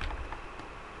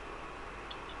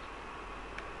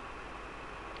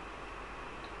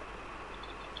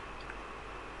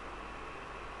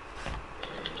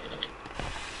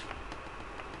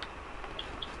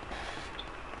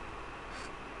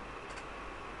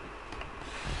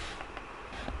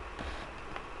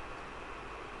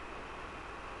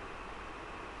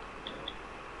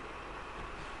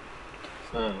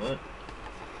 What?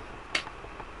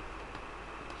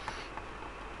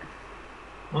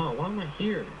 Oh, why am I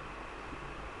here?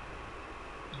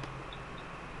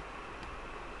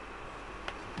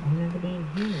 I've never been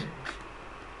here.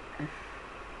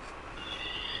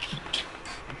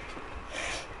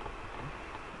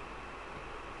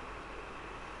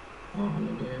 Oh,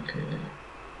 maybe okay.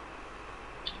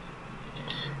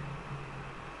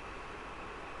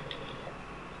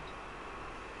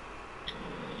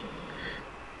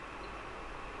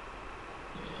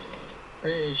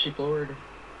 Hey, sheep lord.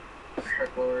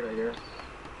 Shark lord, I guess.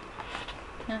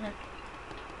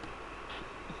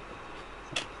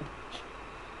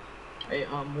 Hey,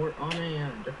 we're on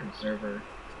a different server.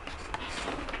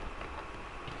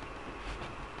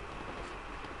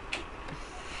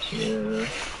 Yeah.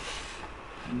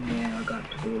 Yeah, I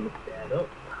got to go look that up.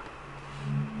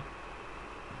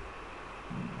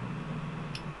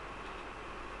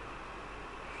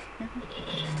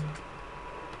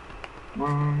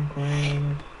 Wrong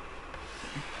place.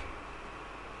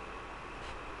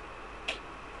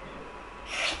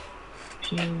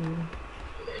 Pew.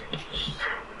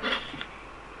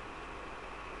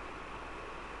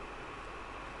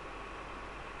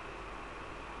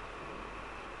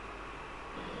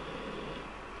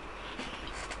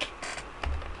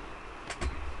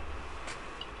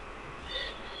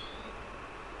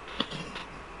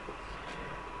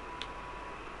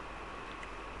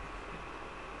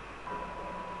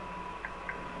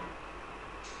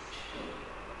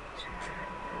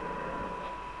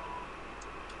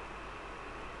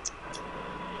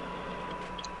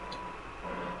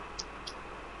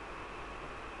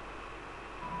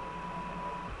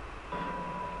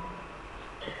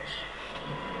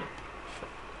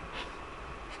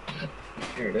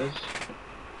 Here it is.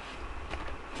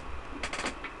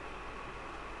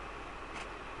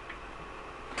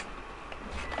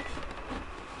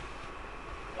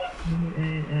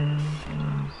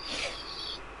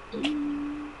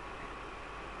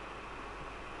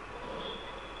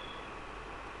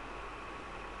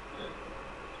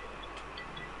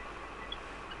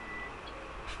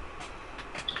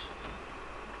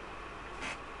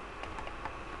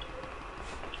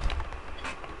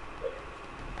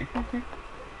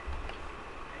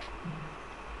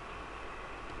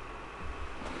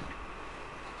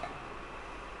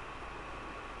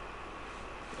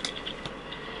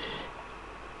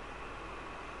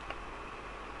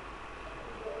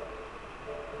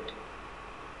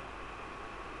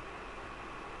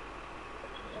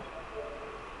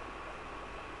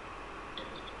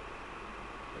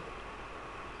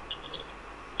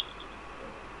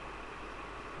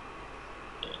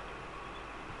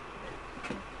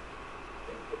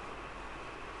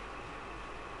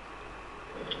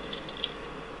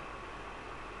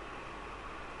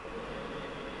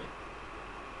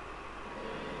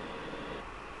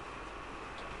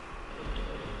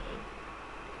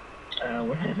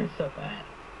 Where did I mess up at?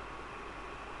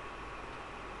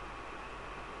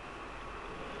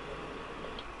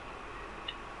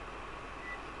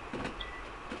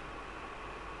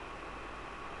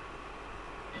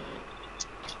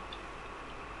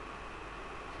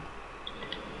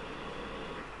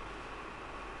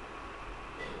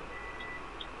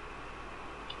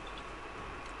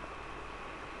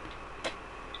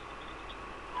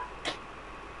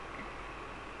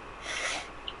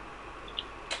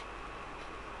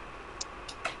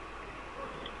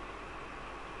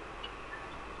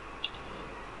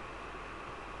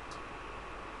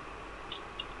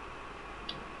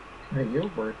 Hey,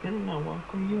 you're working? Now, why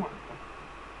come you working?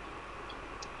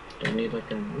 Do I need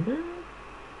like a number?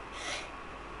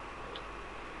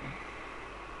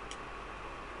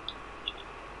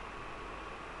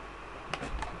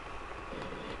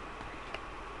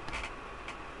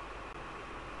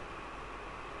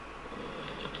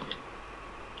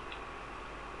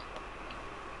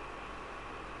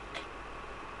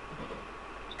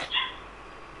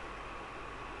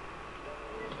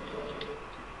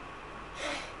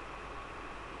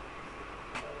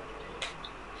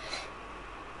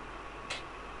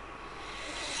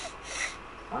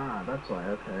 Ah, that's why,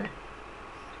 okay.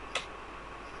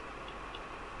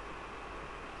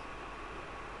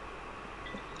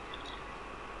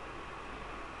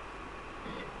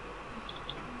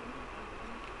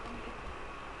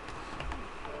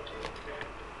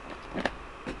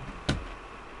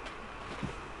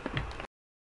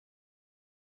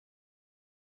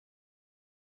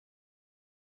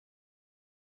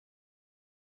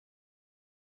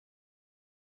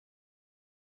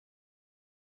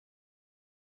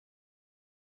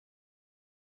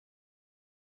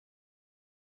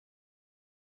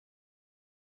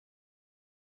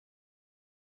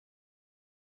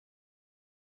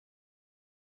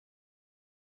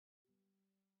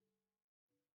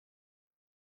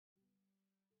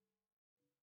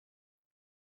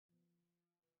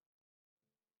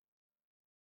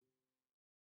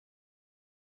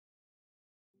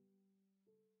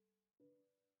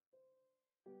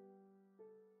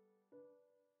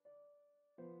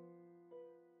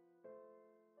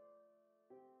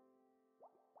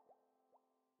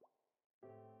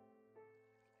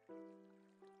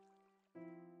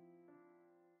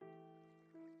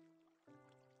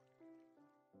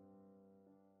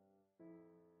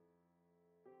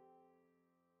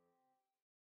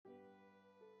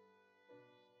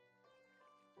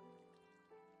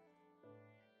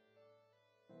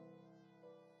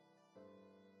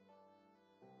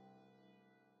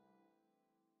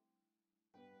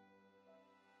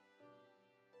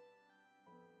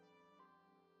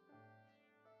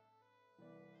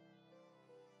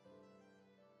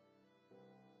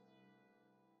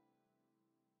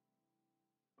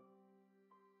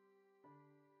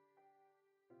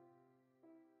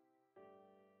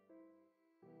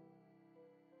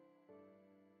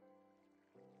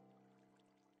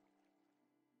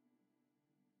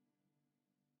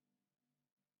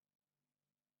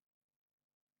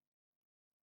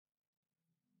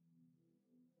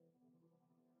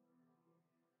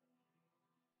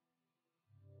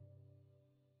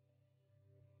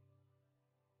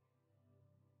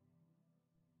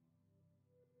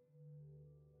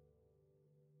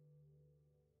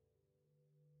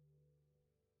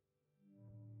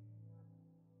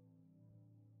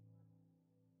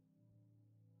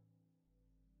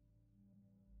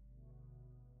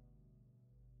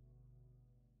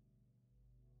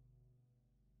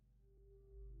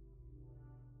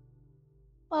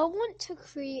 I want to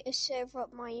create a server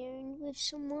of my own with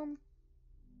someone.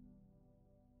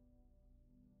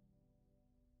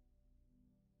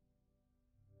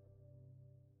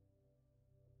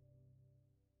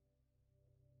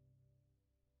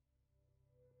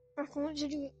 I want to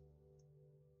do.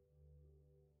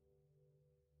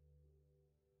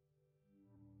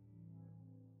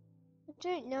 I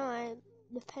don't know.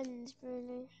 It depends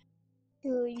really.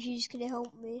 Who's gonna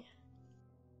help me?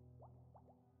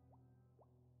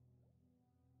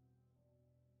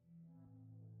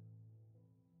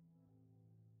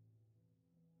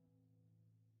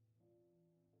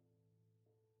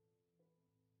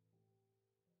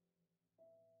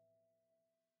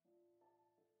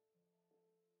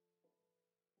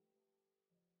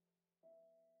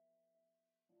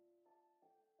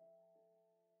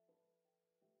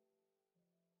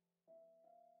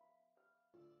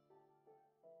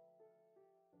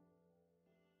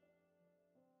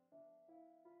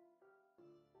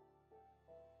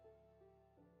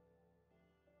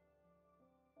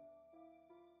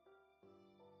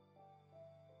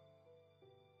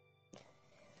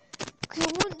 Because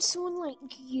I want someone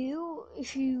like you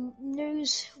who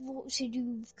knows what to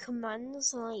do with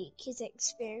commands, like is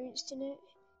experienced in it.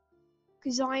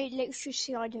 Because I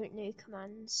don't know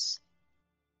commands.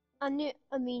 I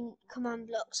mean command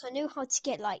blocks. I know how to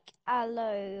get like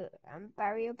allo and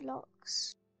barrier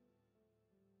blocks.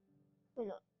 Well,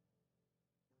 not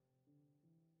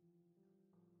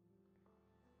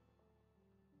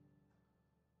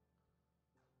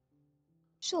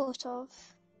sort of.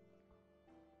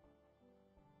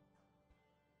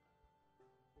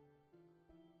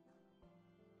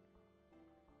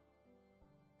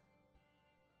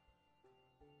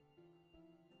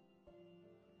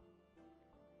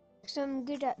 Because I'm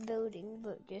good at building,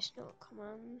 but just not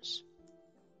commands.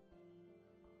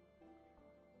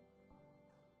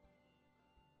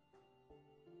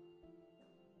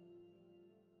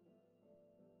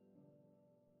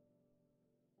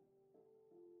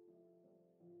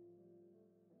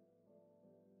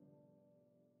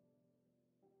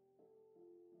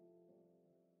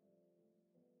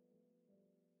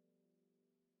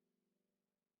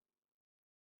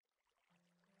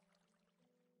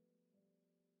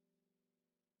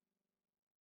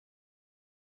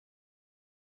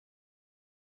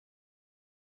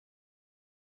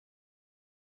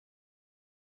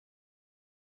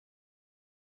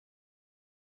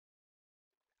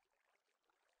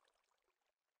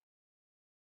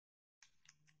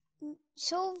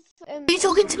 sort of. Are you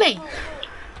talking to me?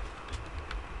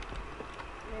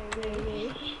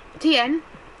 No. TN,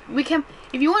 we can.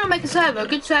 If you want to make a server, a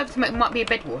good server to make might be a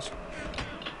Bed Wars.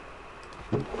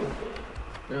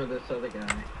 No, this other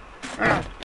guy.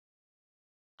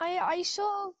 I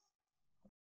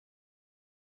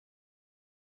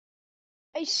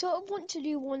sort of want to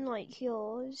do one like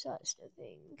yours. That's the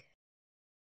thing.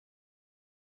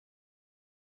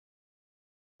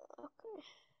 Okay.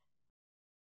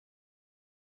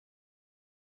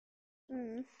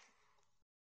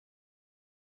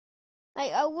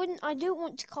 Like I don't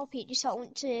want to copy it. Just I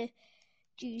want to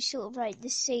do sort of like the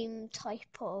same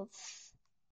type of.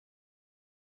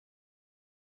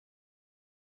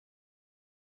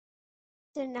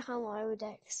 Don't know how I would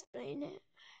explain it.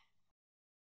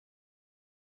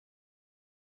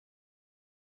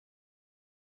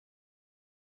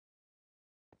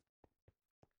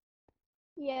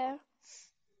 Yeah.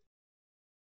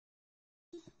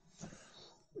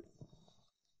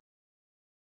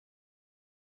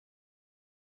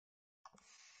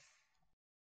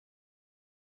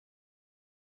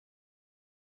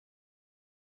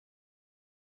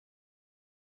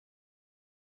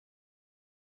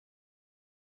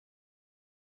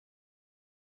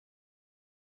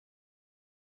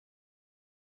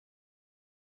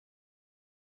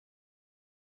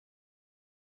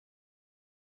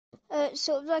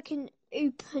 Sort of like an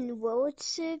open world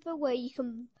server where you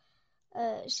can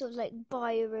sort of like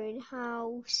buy your own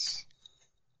house.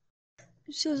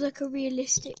 Sort of like a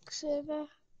realistic server.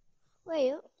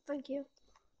 Wait up, thank you.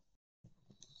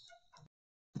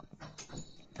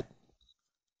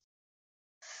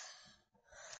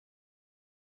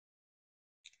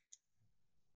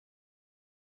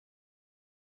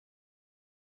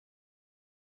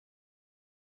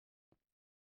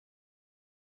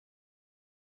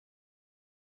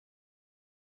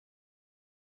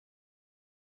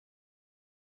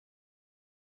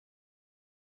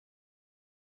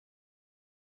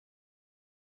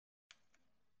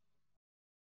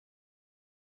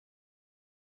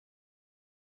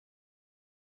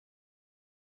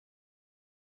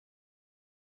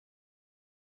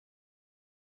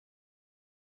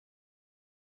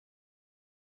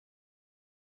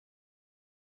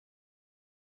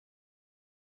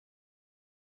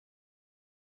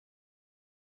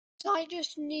 So I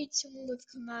just need some with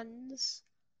commands.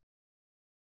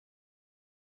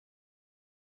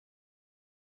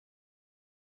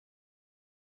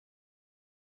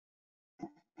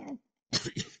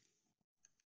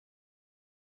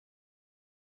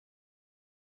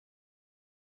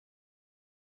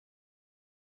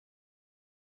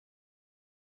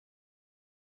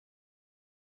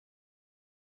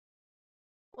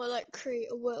 Or like create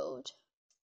a world.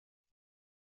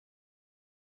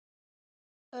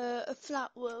 A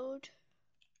flat world.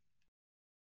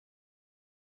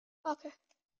 Okay.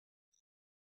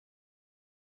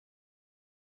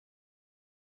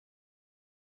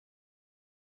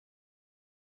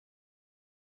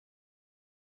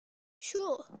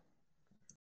 Sure.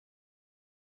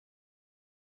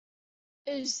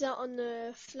 Is that on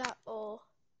the flat or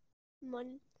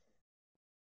mon?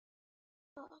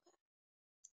 Oh, okay.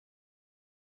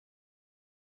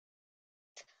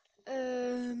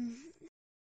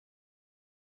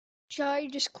 Should I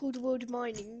just call the world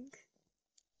mining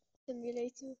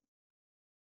simulator?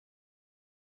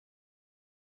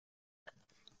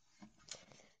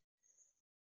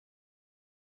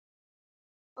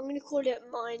 I'm gonna call it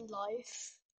Mine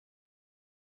Life.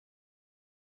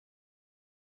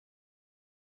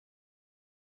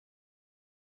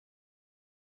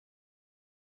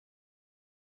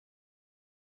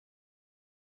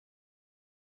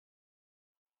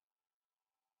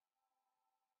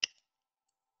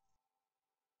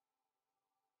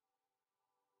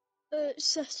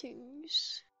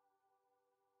 Settings.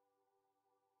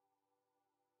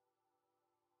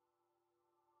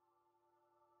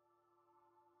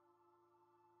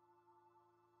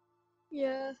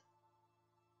 Yeah.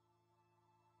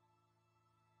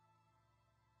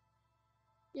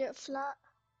 Yeah, flat.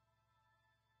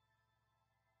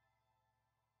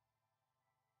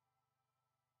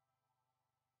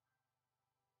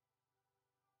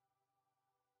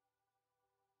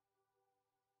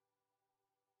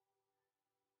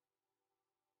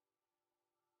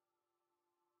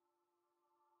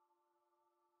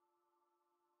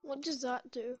 What does that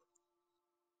do?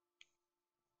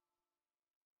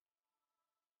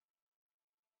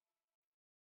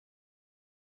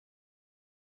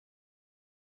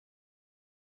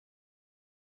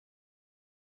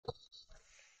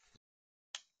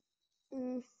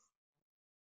 Mm.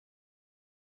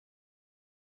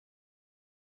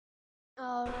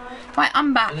 Alright. Right,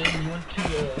 I'm back. And then you want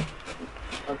to,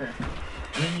 okay.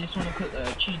 And then you just want to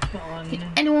put cheats on. Did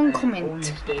anyone and comment?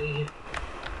 always stay.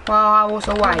 While I was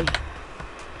away.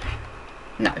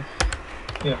 No.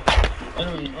 Yeah.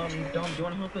 Anyway, Dom, do you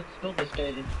want to help us build this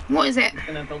guy? What is it? He's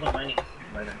gonna build a mining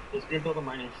simulator. He's gonna build a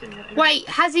mining simulator. Wait,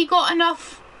 has he got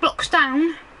enough blocks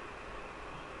down?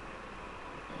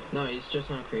 No, he's just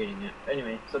not creating it.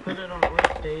 Anyway, so put it on always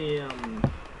stay,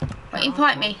 Wait,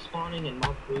 invite me. spawning and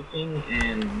mob grouping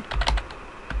and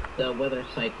the weather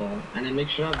cycle. And then make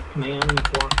sure command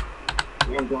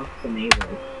blocks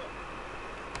enabled.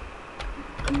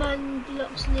 Command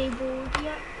blocks enabled,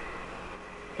 yeah.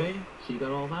 Okay, so you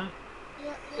got all that?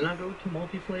 Yeah, So now go to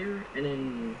multiplayer, and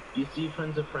then you see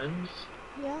friends of friends?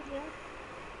 yeah.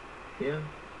 Yeah.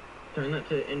 Turn that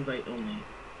to invite only.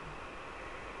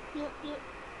 Yep.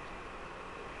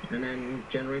 And then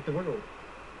generate the world.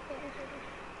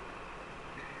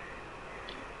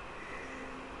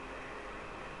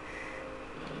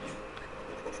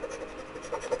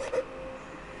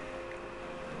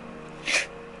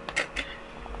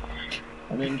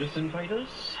 And then just invite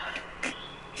us.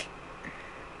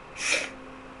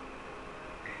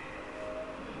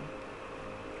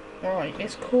 Alright,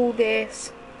 let's call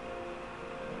this.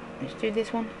 Let's do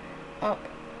this one. Up.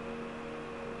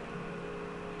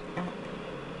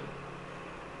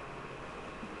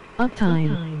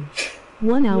 Uptime.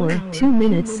 1 hour, 2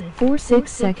 minutes,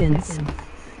 46 seconds.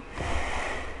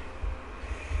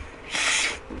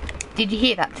 Did you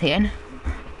hear that, Tien?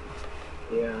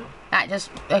 Yeah. That just,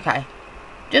 okay.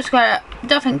 Just go,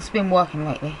 nothing's been working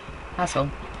lately. That's all.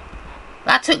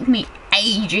 That took me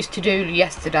ages to do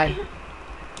yesterday.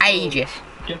 Ages.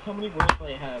 Guess how many worlds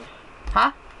I have?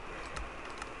 Huh?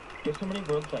 Guess how many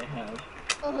worlds I have?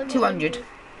 200.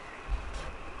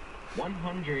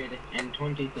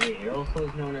 123, also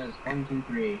is known as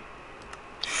 123.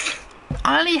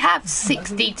 I only have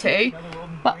 62.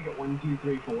 But I got 1, 2,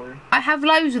 3, 4. I have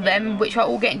loads of them, which are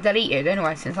all getting deleted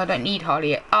anyway, since I don't need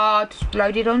hardly it. Just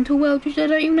loaded onto world, which I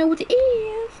don't even know what it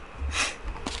is.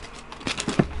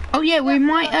 Oh yeah, we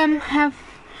might have.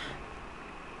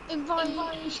 Should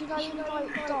I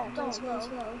invite Dom as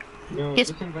well? No, Yes.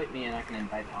 just invite me and I can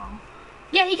invite Tom.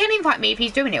 Yeah, he can invite me if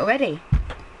he's doing it already.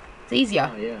 It's easier.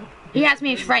 Oh, yeah. He has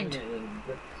me as friend.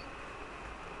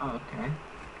 Oh, okay.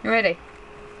 You ready?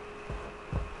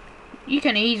 You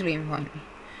can easily invite me.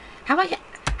 Have I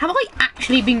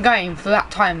actually been going for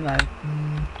that time though?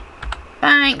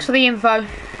 Thanks for the info,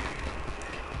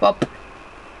 Bob.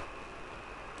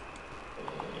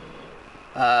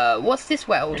 What's this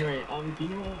world? Anyway, do you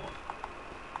know...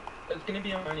 It's gonna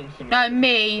be a mining simulator. No,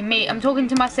 me. I'm talking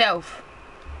to myself.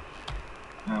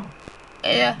 Oh.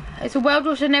 It's a world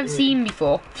which I've never seen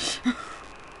before.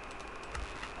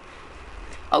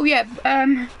 Oh yeah,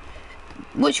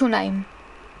 what's your name?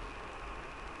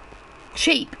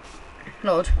 Sheep,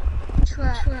 Lord.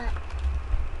 Trap.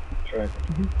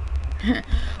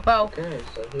 Well, Okay,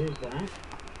 so here's that.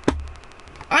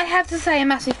 I have to say a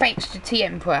massive thanks to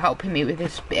TM for helping me with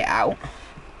this bit out.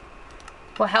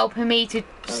 For helping me to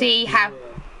see how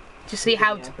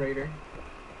Operator.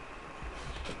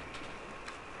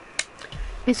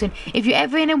 Listen, if you're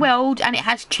ever in a world and it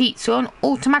has cheats on,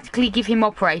 automatically give him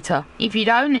operator. If you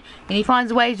don't, and he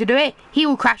finds a way to do it, he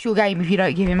will crash your game if you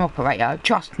don't give him operator.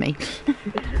 Trust me.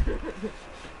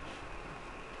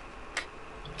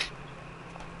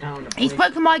 He's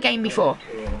broken my game before.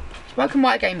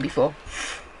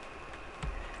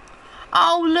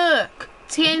 Oh look!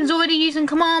 TN's already using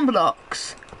command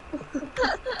blocks.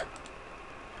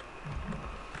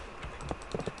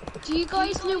 Do you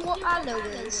guys know what aloe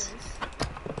is?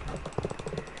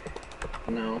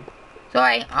 No.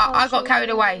 Sorry, I got carried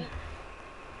away.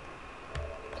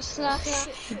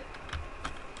 Slash.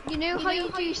 You know how you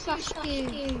do slash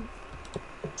give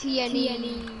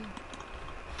TNE?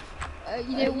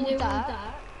 You know all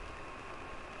that?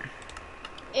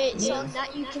 It's on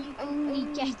that you can only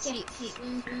get it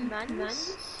through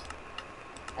commands.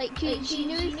 Like, you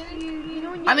know if you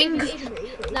know when I mean,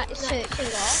 that search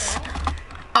bar?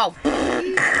 Oh.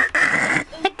 I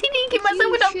didn't give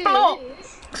myself enough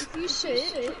blocks. If you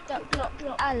search that block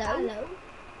aloe,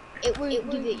 it won't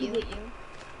give it you.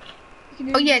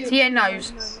 Oh yeah, TN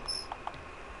knows.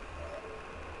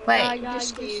 Wait.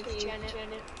 Just give Janet.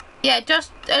 Yeah, I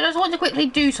just want to quickly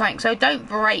do something, so don't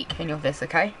break any of this,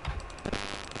 okay?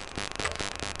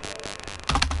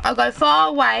 I'll go far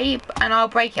away and I'll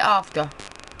break it after.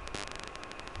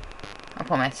 I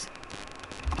promise.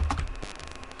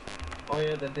 Oh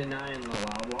yeah, the deny and the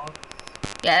allow blocks.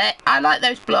 Yeah, I like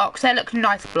those blocks. They look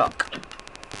nice block.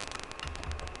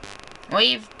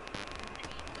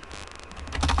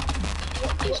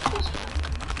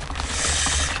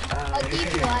 I'll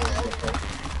keep you alive.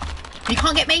 You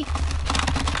can't get me. You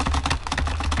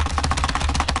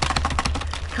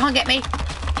can't get me.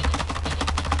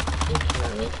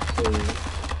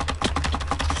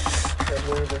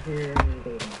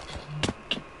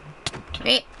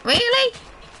 Really?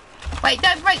 Wait,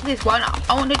 don't break this one.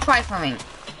 I want to try something.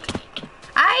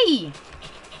 Hey!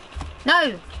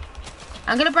 No!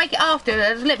 I'm going to break it after.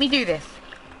 Just let me do this.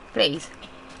 Please.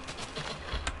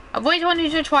 I've always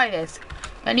wanted to try this.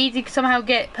 I need to somehow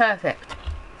get it perfect.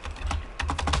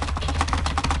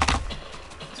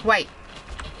 Let's wait.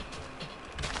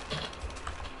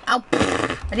 Oh,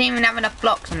 pfft. I didn't even have enough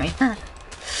blocks on me.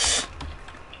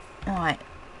 Alright,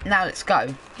 now let's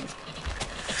go.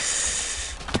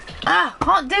 Ah,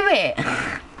 can't do it.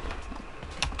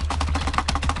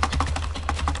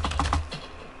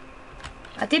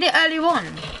 I did it earlier on.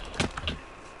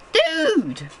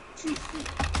 Dude!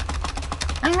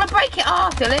 I'm gonna break it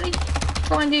after. Let me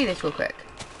try and do this real quick.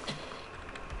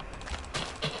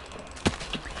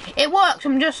 It works,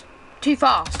 I'm just too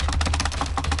fast.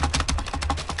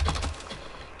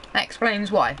 That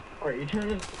explains why. Are you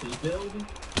trying to build?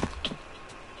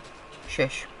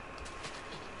 Shush.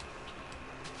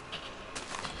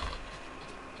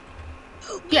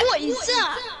 Yeah. What is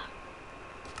that?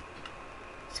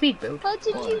 Speed build. How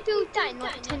did you do that in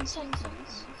like 10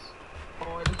 seconds?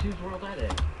 Oh, I just used World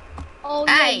Edit. Oh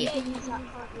yeah, Hey. you can use that.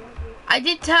 I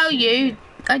did tell you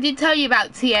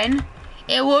about TN.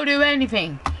 It will do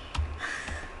anything.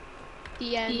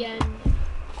 The end.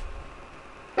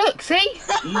 Look, see?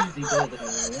 Easy building,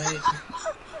 right?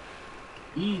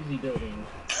 Easy building.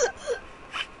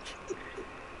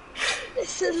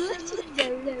 It's a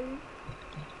legendary.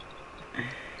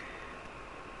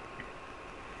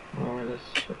 Oh,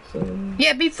 that's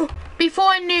Yeah, before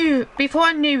I knew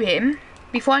him,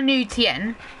 before I knew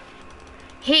TN,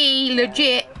 he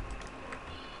legit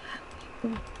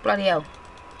bloody hell.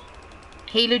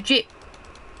 He legit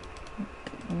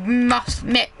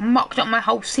mocked up my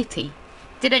whole city,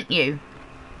 didn't you?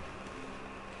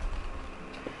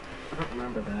 I don't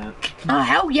remember that. Oh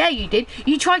hell yeah, you did.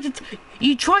 You tried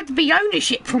to be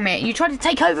ownership from it. You tried to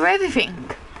take over everything.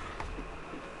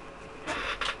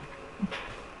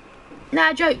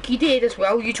 Nah, joke. You did as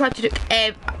well. You tried to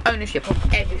take ownership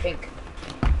of everything.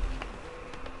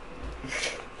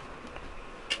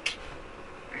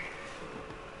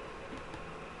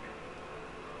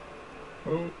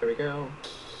 Oh, there we go.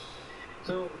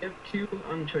 So we have two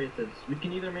choices. We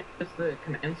can either make this the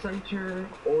command center,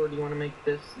 or do you want to make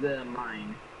this the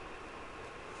mine?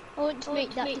 I want to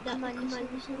make that the command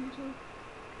center.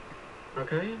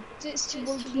 Okay. It's too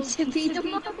ugly to be the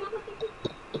mine.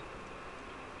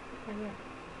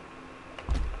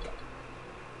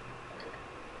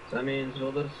 So that means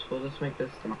we'll just make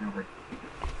this the mine over.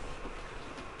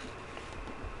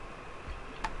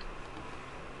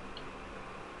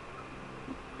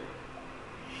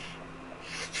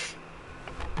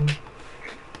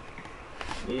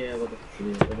 Yeah, we'll just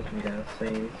make that the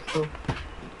same. So,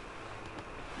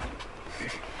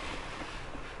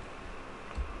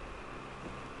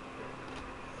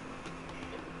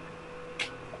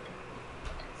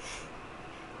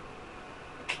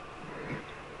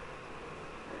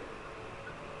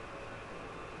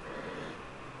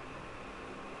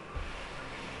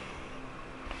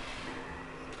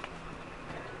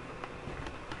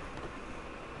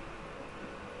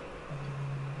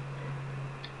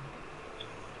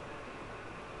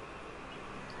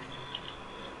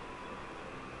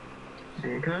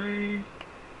 okay.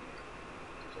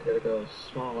 So gotta go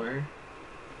smaller.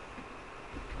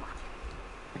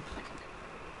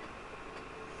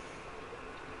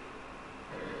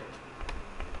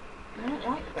 I don't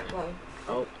like that low.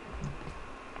 Oh.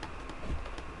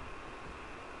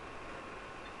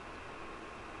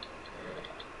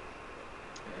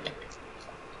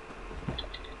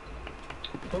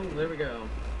 Boom, there we go.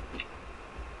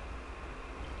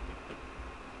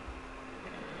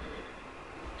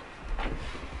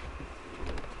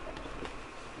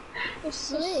 What's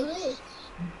this?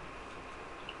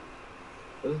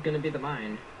 This is gonna be the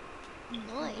mine.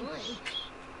 Nice.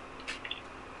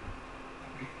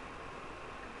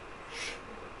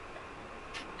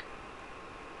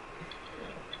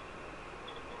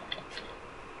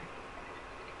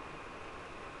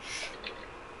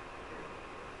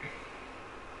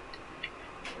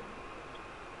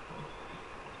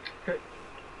 Okay.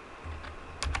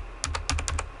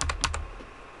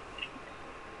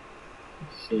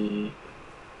 Let's see.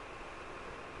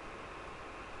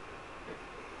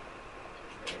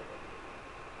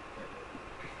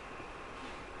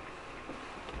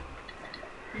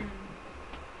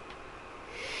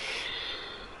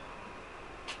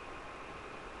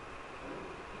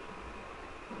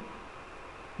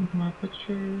 My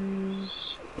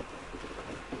pictures.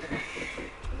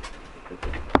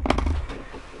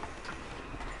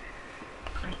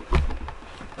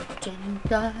 Jenny,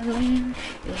 darling,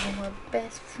 you're my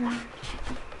best friend.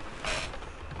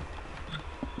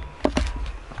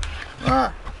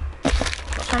 Oh,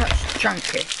 got so much junk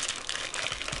here.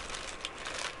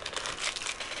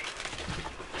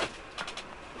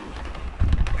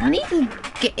 I need to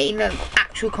get in an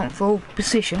actual comfortable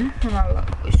position when I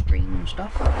like stream and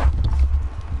stuff.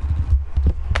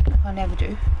 I never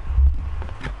do.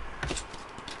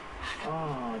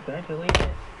 Oh, did I delete it?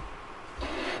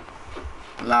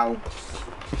 Lol.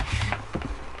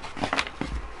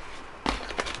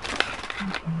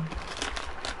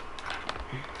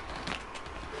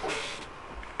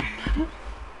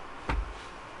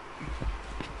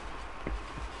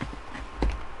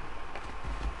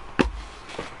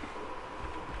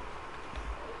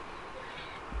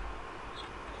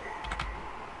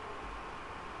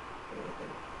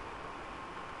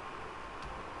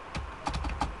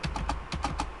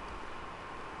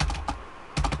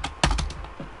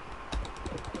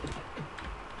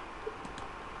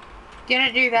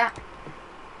 Didn't do that.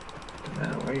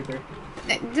 Why are you there?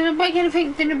 Didn't break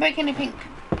anything. Didn't break anything.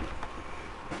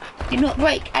 Did not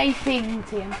break a thing,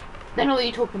 Tim. Don't know what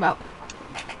you're talking about.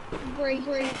 Break.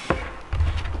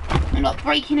 I'm not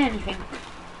breaking anything.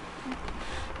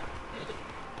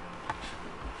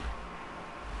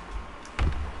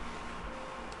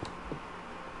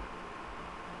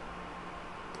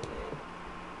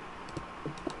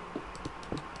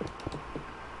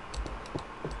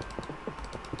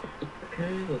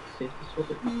 Okay, let's see if this will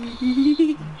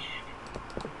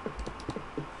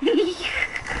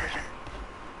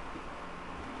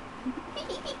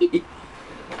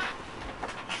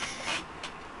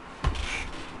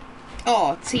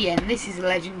Oh, TN, this is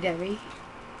legendary.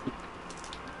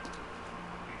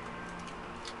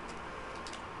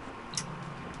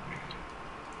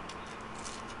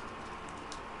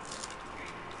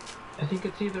 I think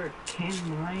it's either can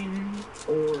mine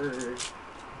or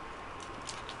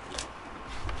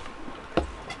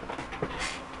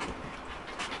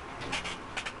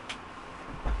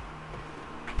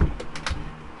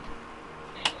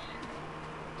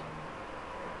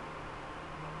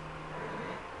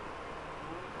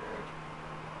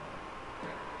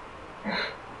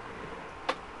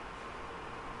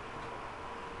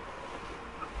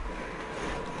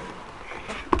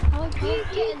How do you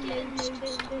get a load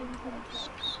stone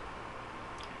complex?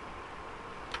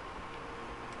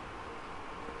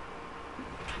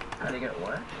 how do you get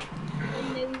what?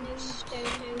 A load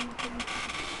stone complex.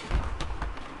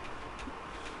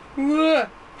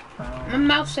 My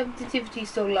mouse sensitivity is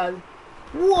still low.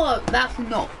 What? That's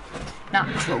not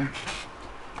natural.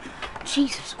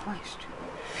 Jesus Christ.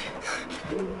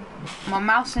 My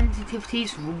mouse sensitivity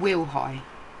is real high.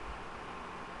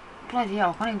 Bloody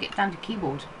hell, I can't even get down to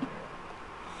keyboard.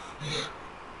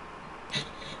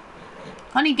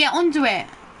 Honey, get onto it.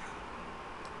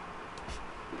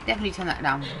 Definitely turn that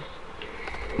down.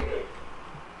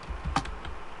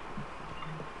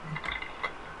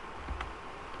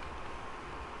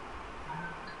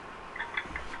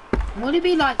 What would it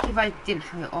be like if I didn't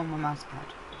have it on my mouse pad?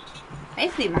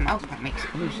 Basically, my mouse pad makes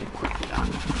it move so quickly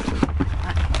that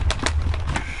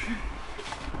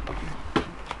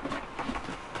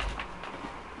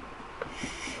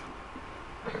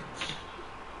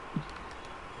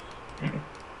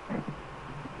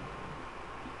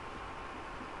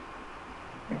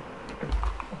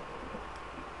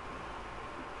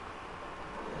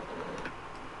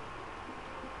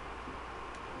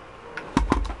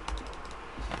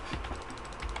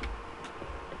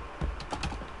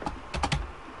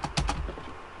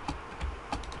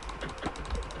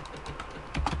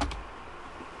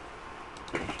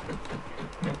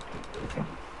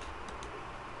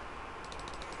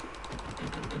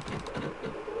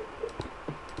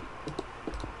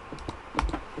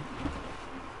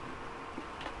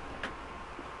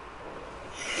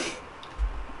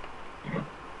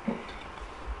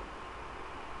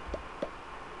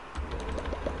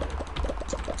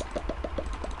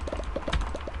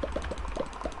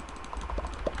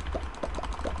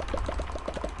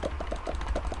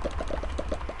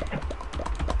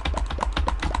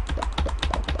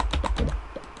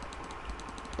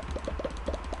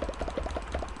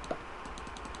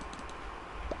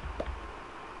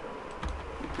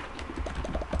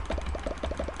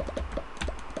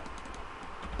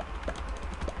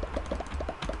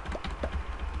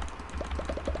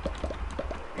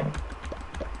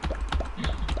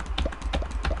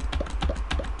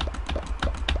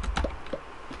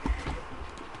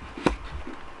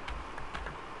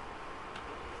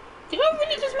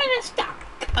just made a stack.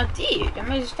 I did. I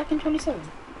made a stack in 27.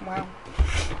 Wow.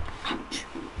 Ouch.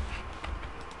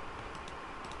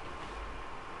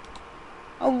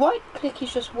 Oh, right click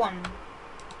is just one.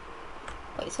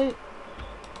 Wait, so...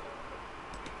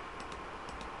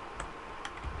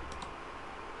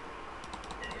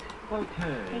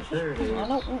 Okay, there it is. I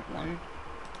don't want one.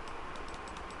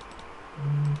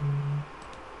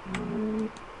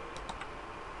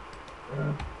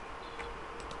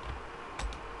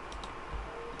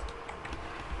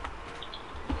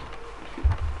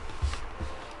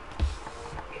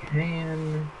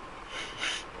 Can...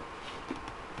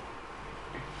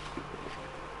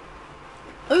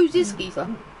 Who's this geezer?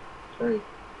 Sorry.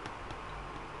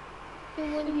 The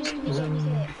one who's gonna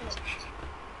get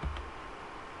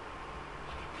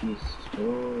it.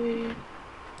 Destroy...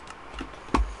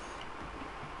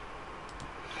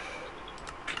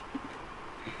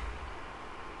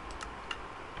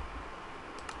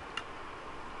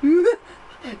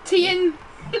 Tien.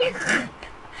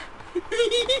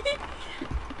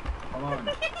 Hold on.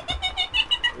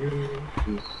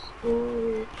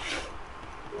 Destroy...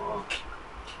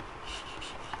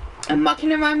 I'm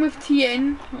mucking around with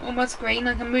Tien on my screen.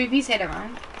 I can move his head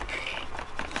around.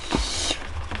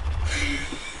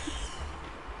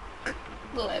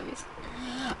 Hilarious.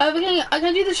 I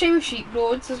can do the same with Sheep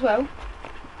Lords as well.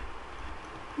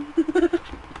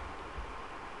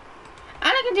 And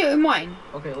I can do it with mine.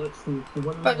 Okay, let's see. So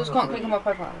what But I just can't click on my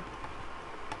profile.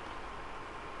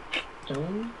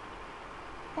 Stone?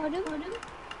 Pardon?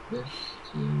 This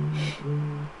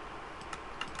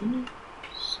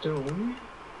stone.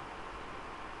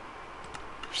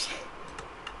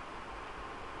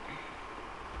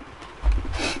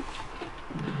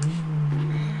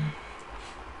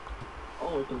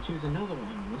 Oh, we can choose another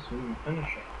one unless we can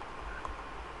finish it.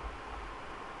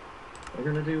 We're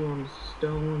gonna do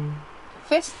stone.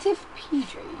 Festive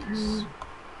PJs.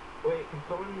 Wait,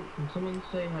 can someone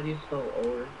say how do you spell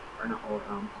or not or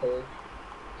coal?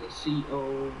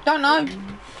 C-O. Don't know.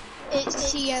 It's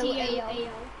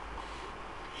C-O-A-L.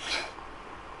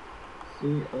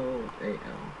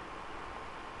 C-O-A-L.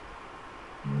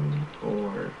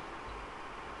 Or.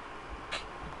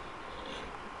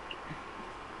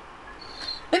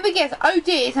 Let me guess. Oh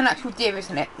dear, it's an actual deer,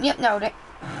 isn't it? Yep, nailed it.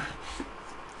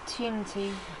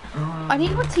 TNT. I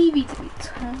need my TV to be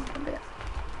turned a bit.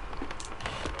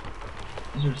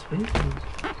 Is there space?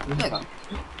 There we go.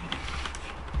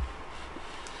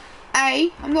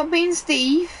 A, I'm not being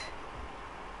Steve.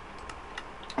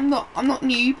 I'm not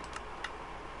noob.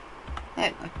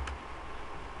 There we go.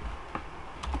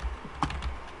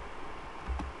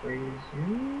 Crazy.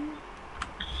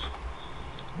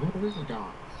 What is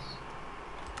dots?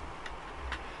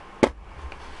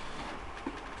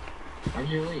 Why'd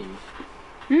you leave?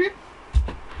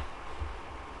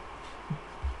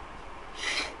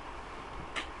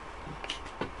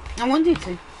 I wanted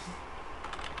to.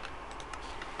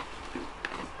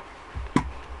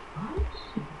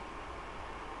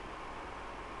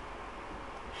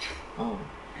 Oh.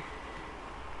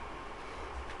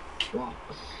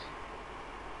 Blocks.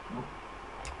 Nope.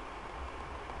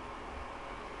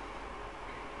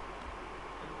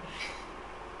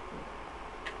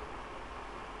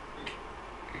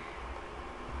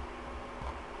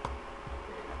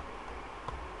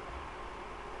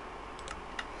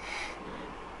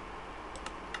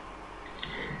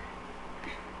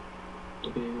 To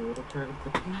be able to turn the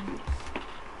key.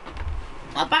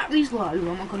 My battery's low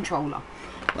on my controller.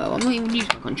 Well, I'm not even using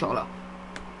my controller.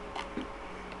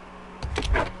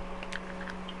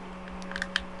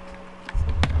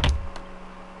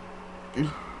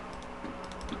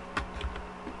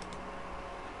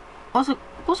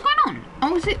 What's going on?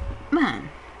 Oh, is it man?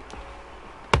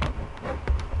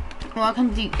 Well, I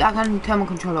can turn my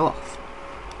controller off.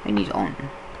 I need it on.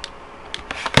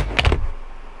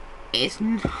 It's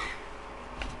there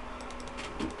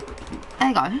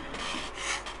you go.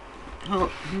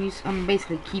 Oh, I'm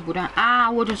basically keyboard down.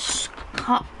 Ah, I just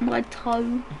cut my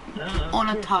toe on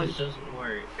a toe. This doesn't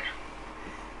work.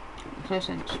 First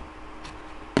sense.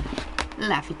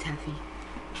 Laffy Taffy.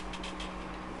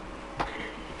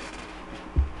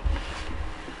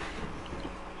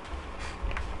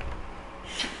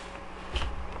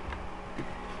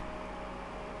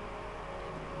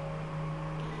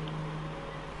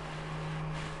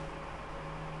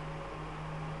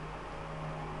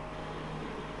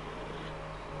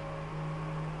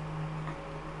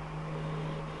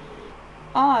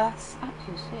 Oh, that's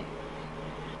actually sick.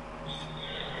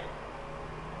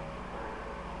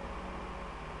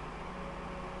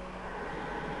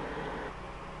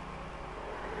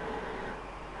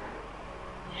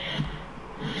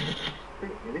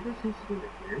 Wait, maybe this has to do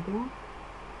with your block?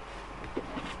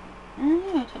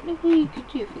 Yeah, technically you could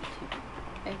do it.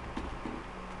 Okay.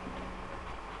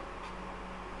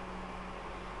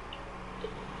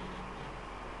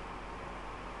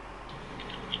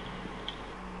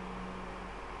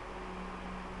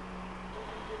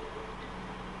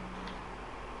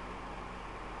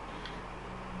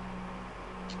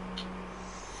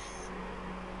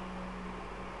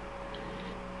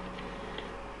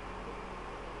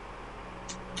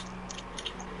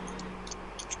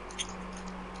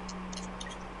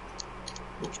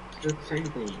 It's the same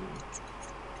thing.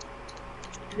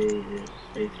 There's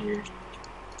space here.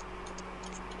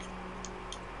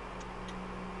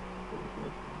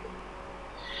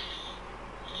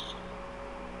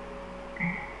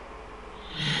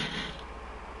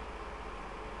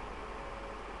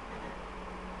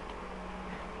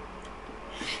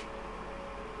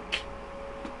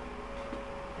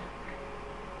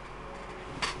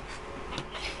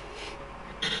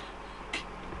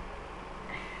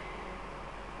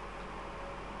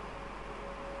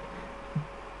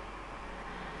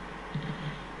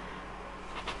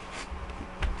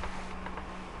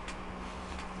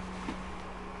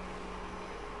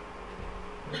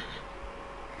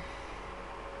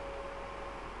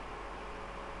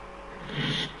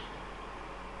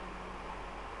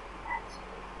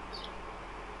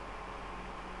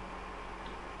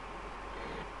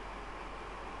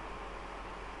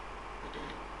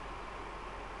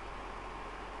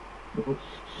 Oops.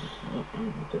 Oh, I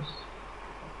don't want this.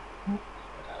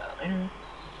 I know.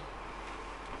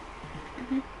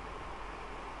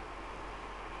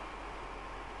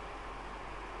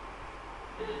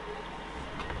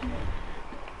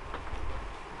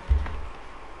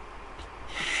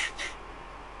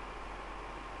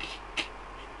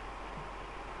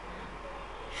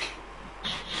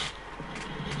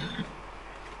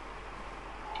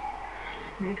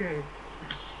 Okay.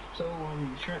 So,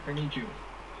 Shrek, I need you.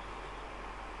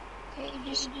 Okay,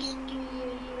 just give me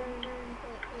a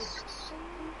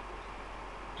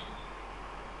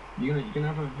You're gonna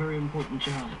have a very important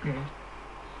job, okay?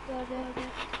 got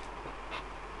it.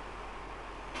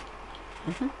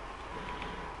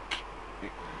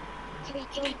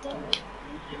 Okay, go.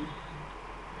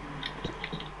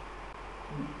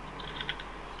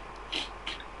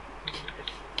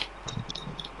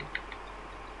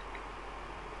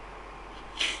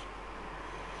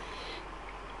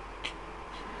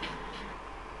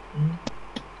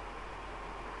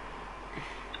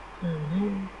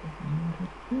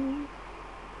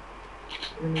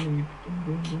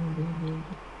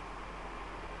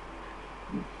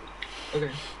 Okay.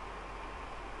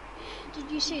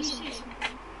 Did you say something?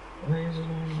 Why is it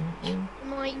on that one?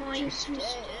 My just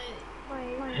my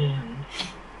And,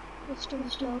 custom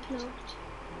stuff now.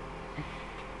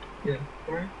 yeah,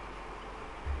 alright.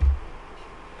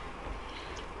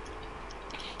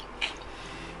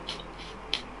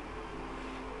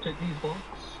 Take these blocks,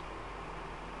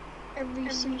 Every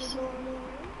single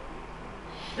one.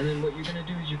 and then what you're gonna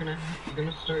do is you're gonna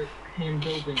start hand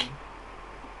building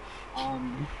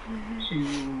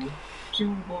to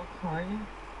 2 blocks high.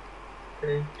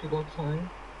 Okay, 2 blocks high.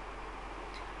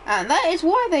 And that is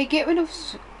why they get rid of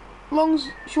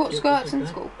short Yep, skirts just in like that.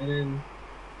 school. And then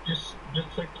just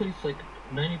like place like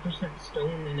 90%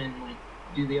 stone, and then like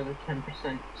do the other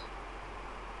 10%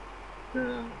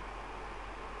 the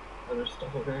other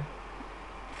stuff. Okay.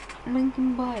 Link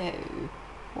in bio.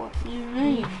 What do you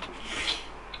mean?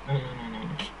 No.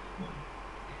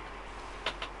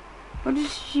 What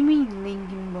does she mean, link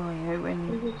in bio? I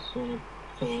When just wanna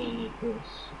fill in like this.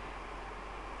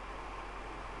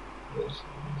 This.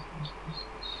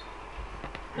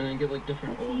 And then get like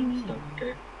different What do ore you and mean? stuff.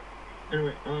 Okay.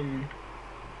 Anyway,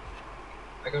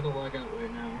 I gotta log out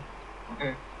right now.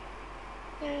 Okay.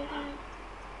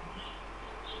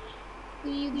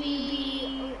 Will you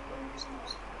be?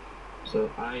 So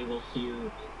I will see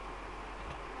you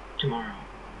tomorrow.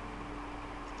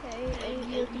 Okay,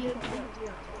 and you'll be.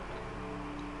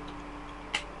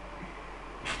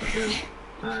 Okay.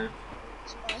 Bye.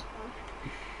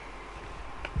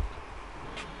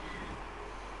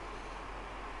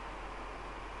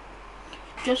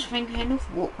 just thinking of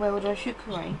what world I should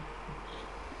create.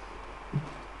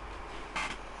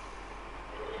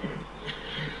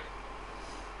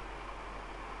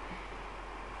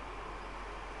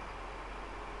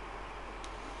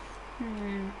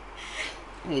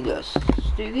 Let's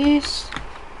do this.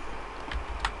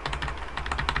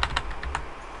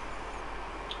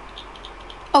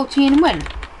 Oh,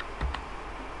 Tnewhit.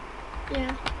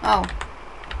 Yeah, Oh.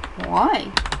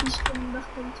 Why? he's coming back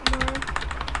in tomorrow.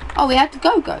 Oh, we had to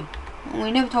go. Oh,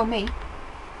 he never told me.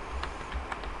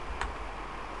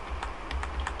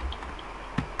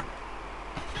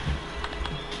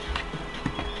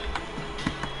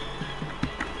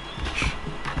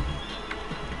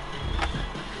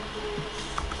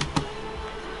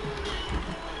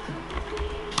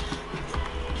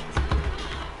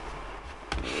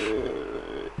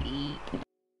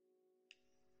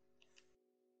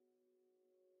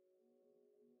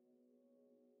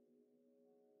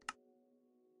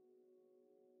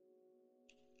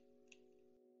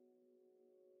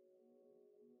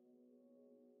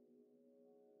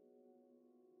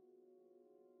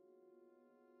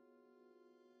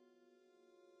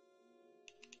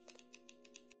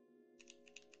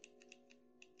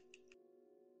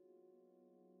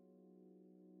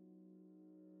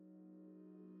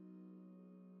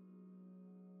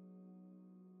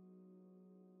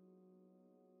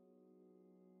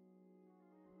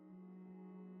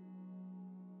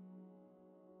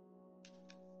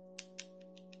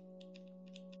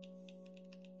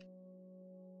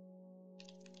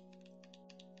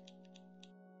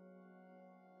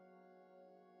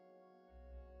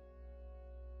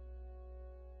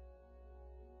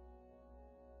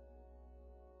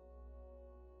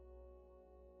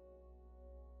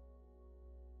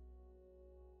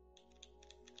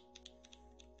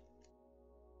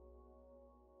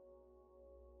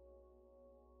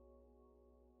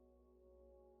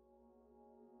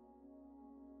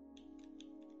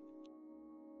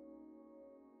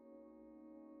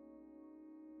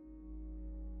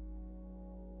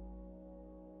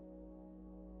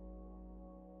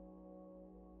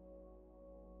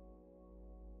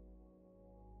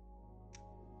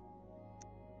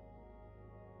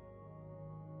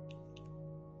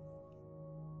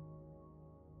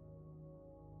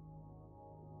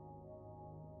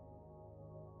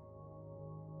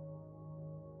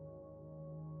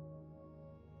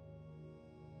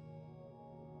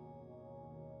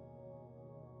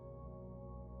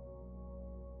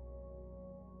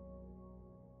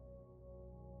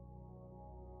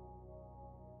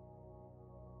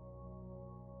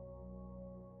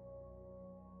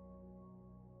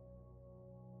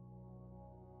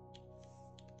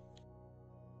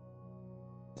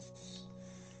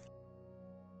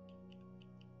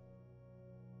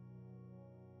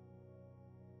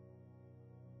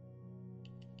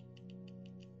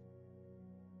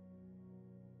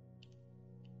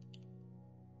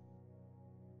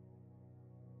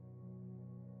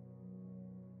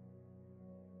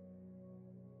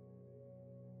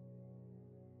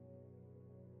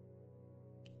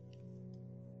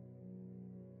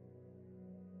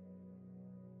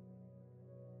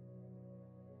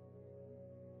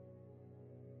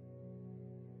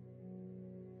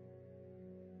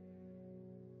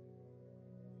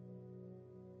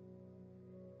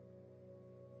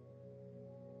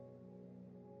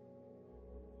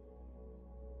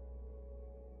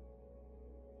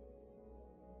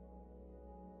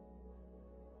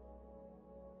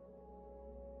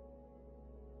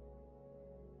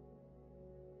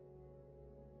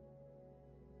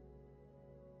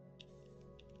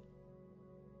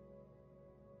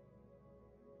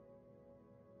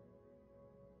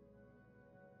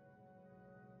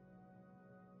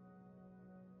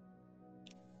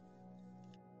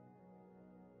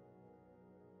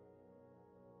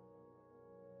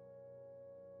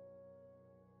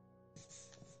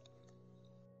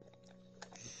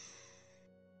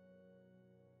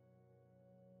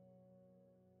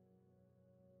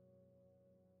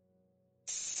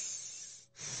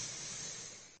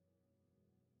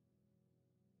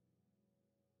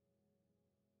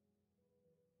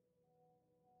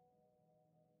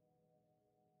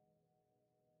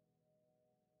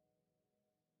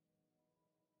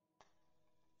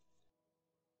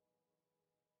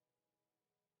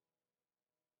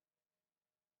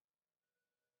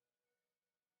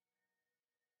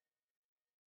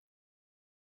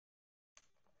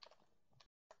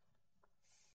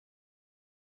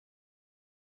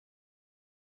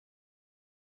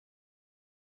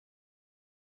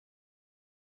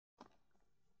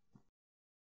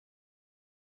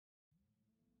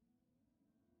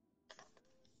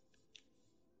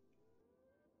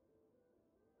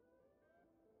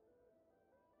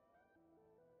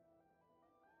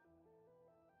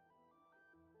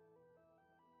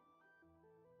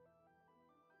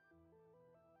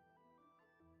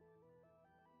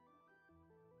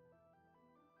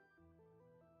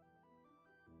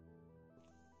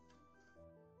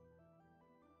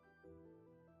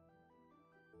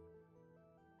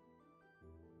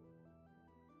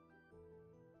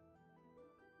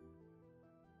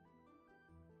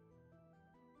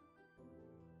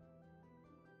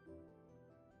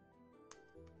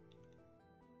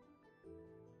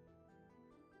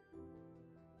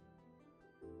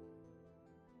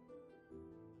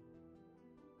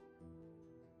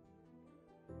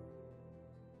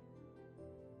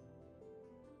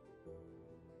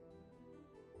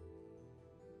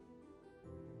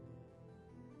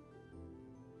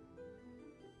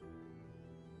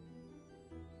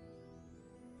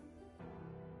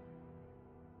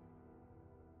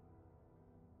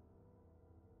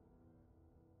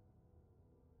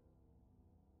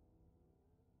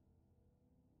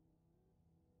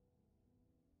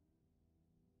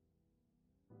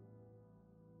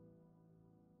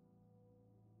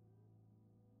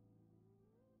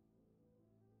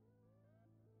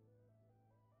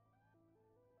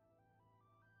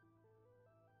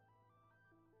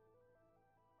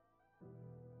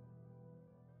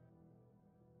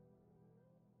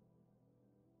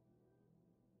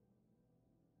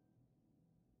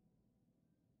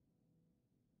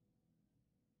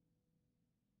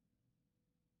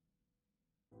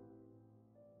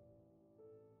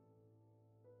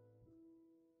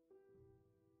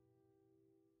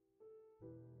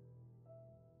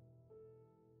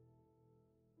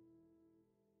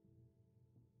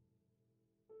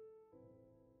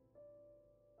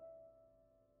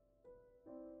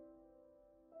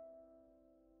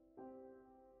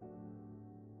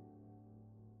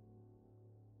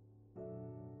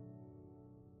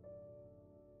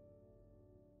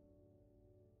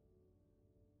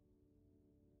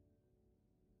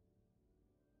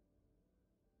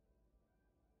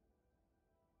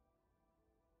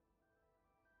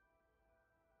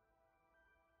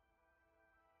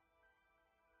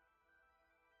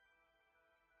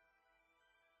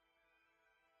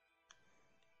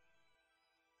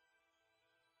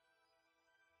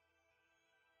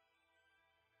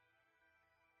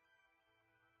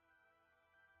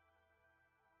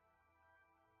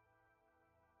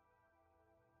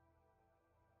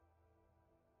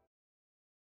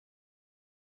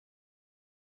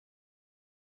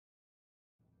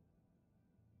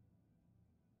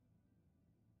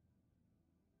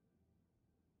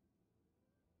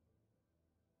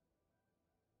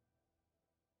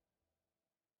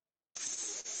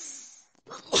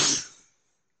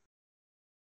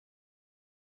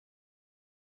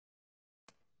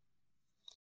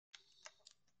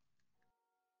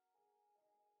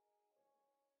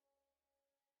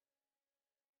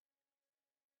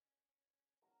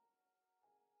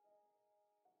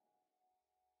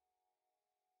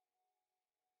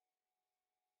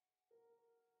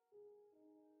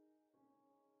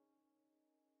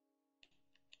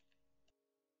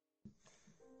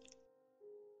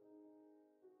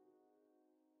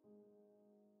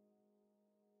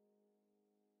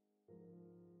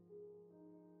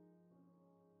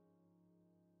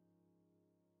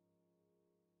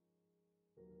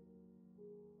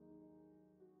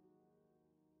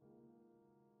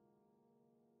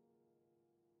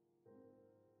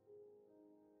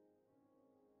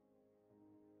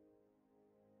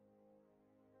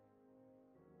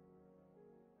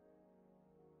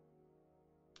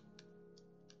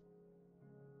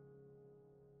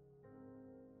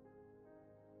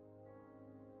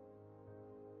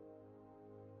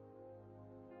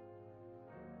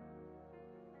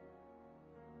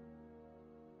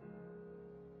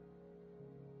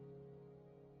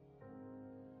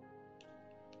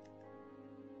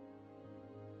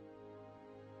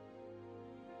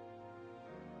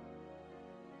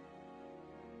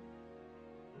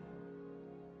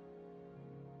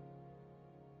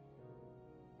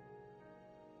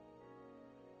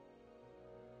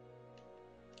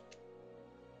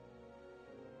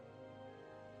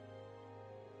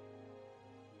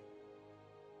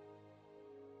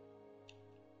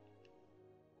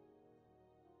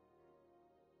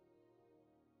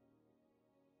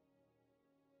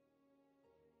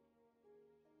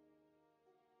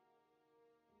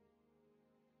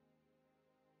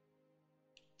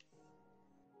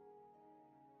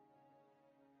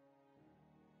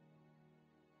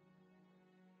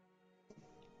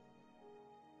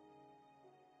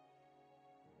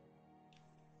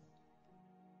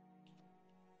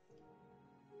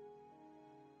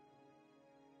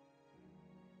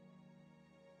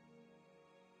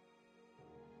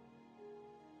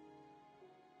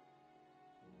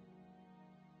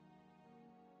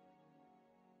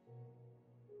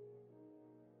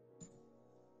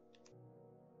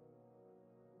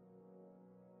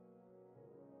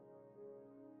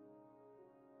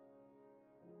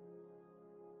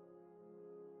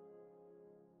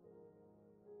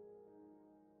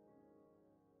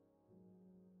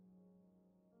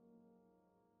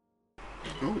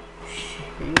 Oh,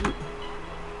 shoot.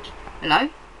 Hello?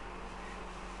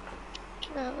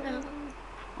 No.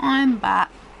 I'm back.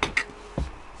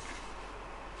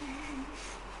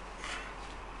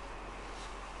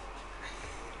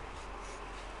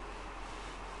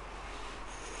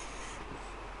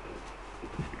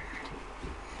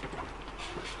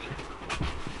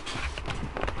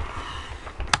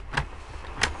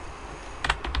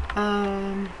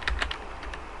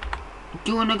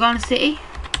 Do you want to go in the city?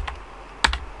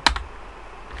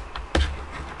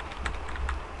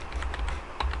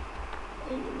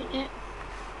 In a minute.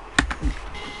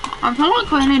 I'm trying to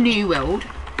look in a new world.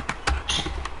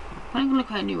 I'm going to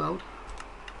look at a new world.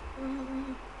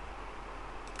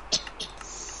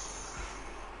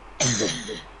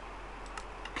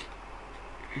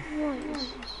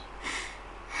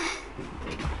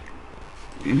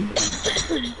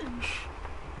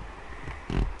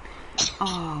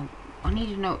 Oh, I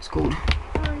need to know what it's called.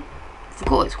 I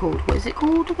forgot what it's called. What is it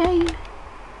called again?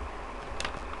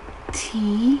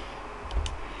 T.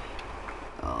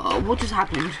 Oh, what just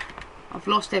happened? I've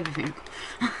lost everything.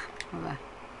 Okay.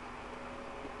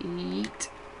 Eat.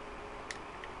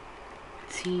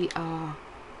 T-R-O-P.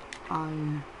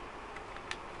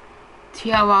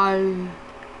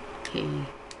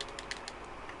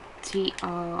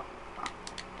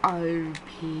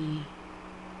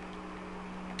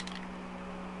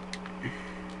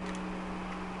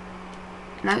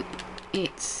 No,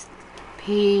 it's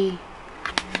P-H.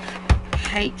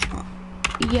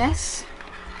 Yes.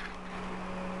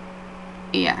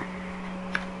 Yeah.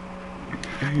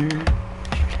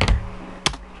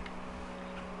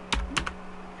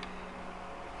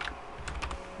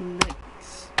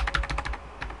 Let's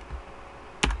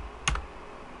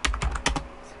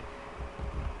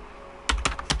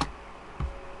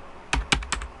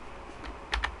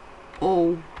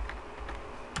all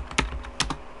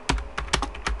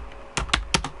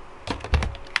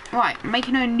right,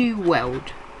 making a new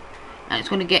world, and it's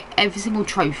going to get every single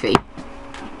trophy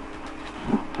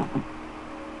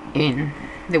in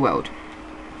the world.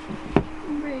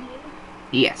 Really?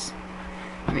 Yes,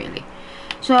 really.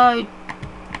 So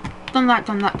done that.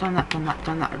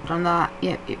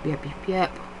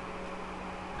 Yep.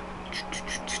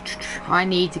 I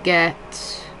need to get.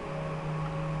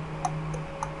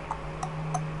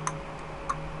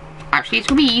 Actually, it's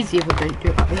gonna be easier if I don't do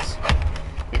it like this.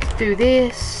 Let's do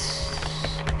this,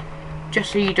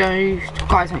 just so you guys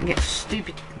don't get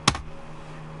stupid.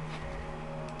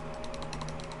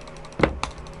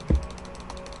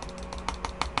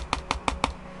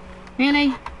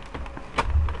 Really?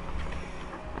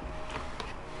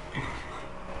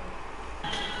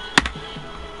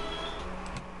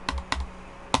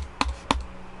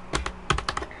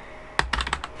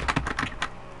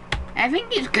 I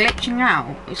think it's glitching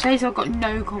out. It says I've got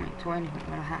no comments or anything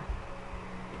that I have.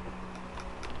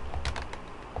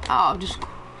 Oh, I'll just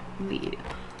leave it.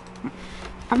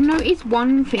 I've noticed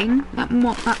one thing, that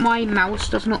my mouse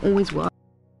does not always work.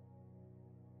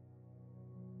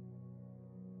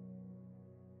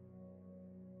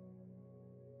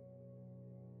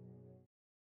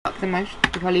 The most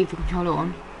if I leave the controller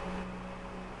on.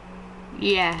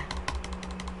 Yeah.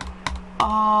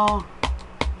 Oh,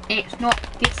 it's not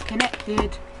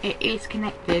disconnected. It is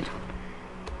connected.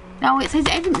 No, it says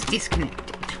everything's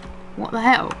disconnected. What the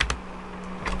hell?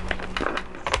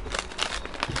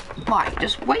 Right,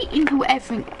 just wait until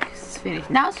everything's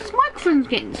finished. Now it says microphone's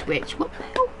getting switched. What the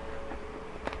hell?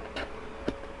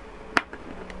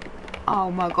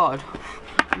 Oh my god.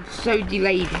 I'm so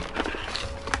delayed.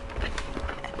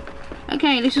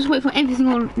 Okay, let's just wait for every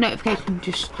single notification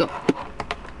to stop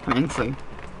coming through.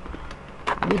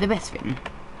 That'll be the best thing.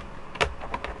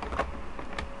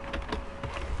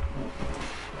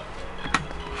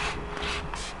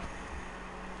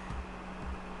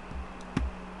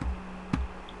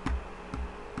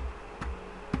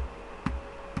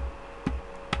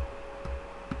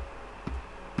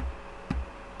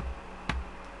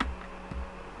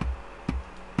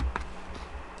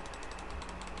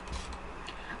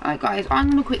 Alright guys,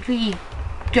 I'm going to quickly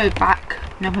go back.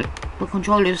 Now the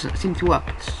controllers seem to work.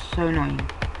 It's so annoying.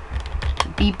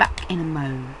 Be back in a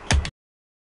mo.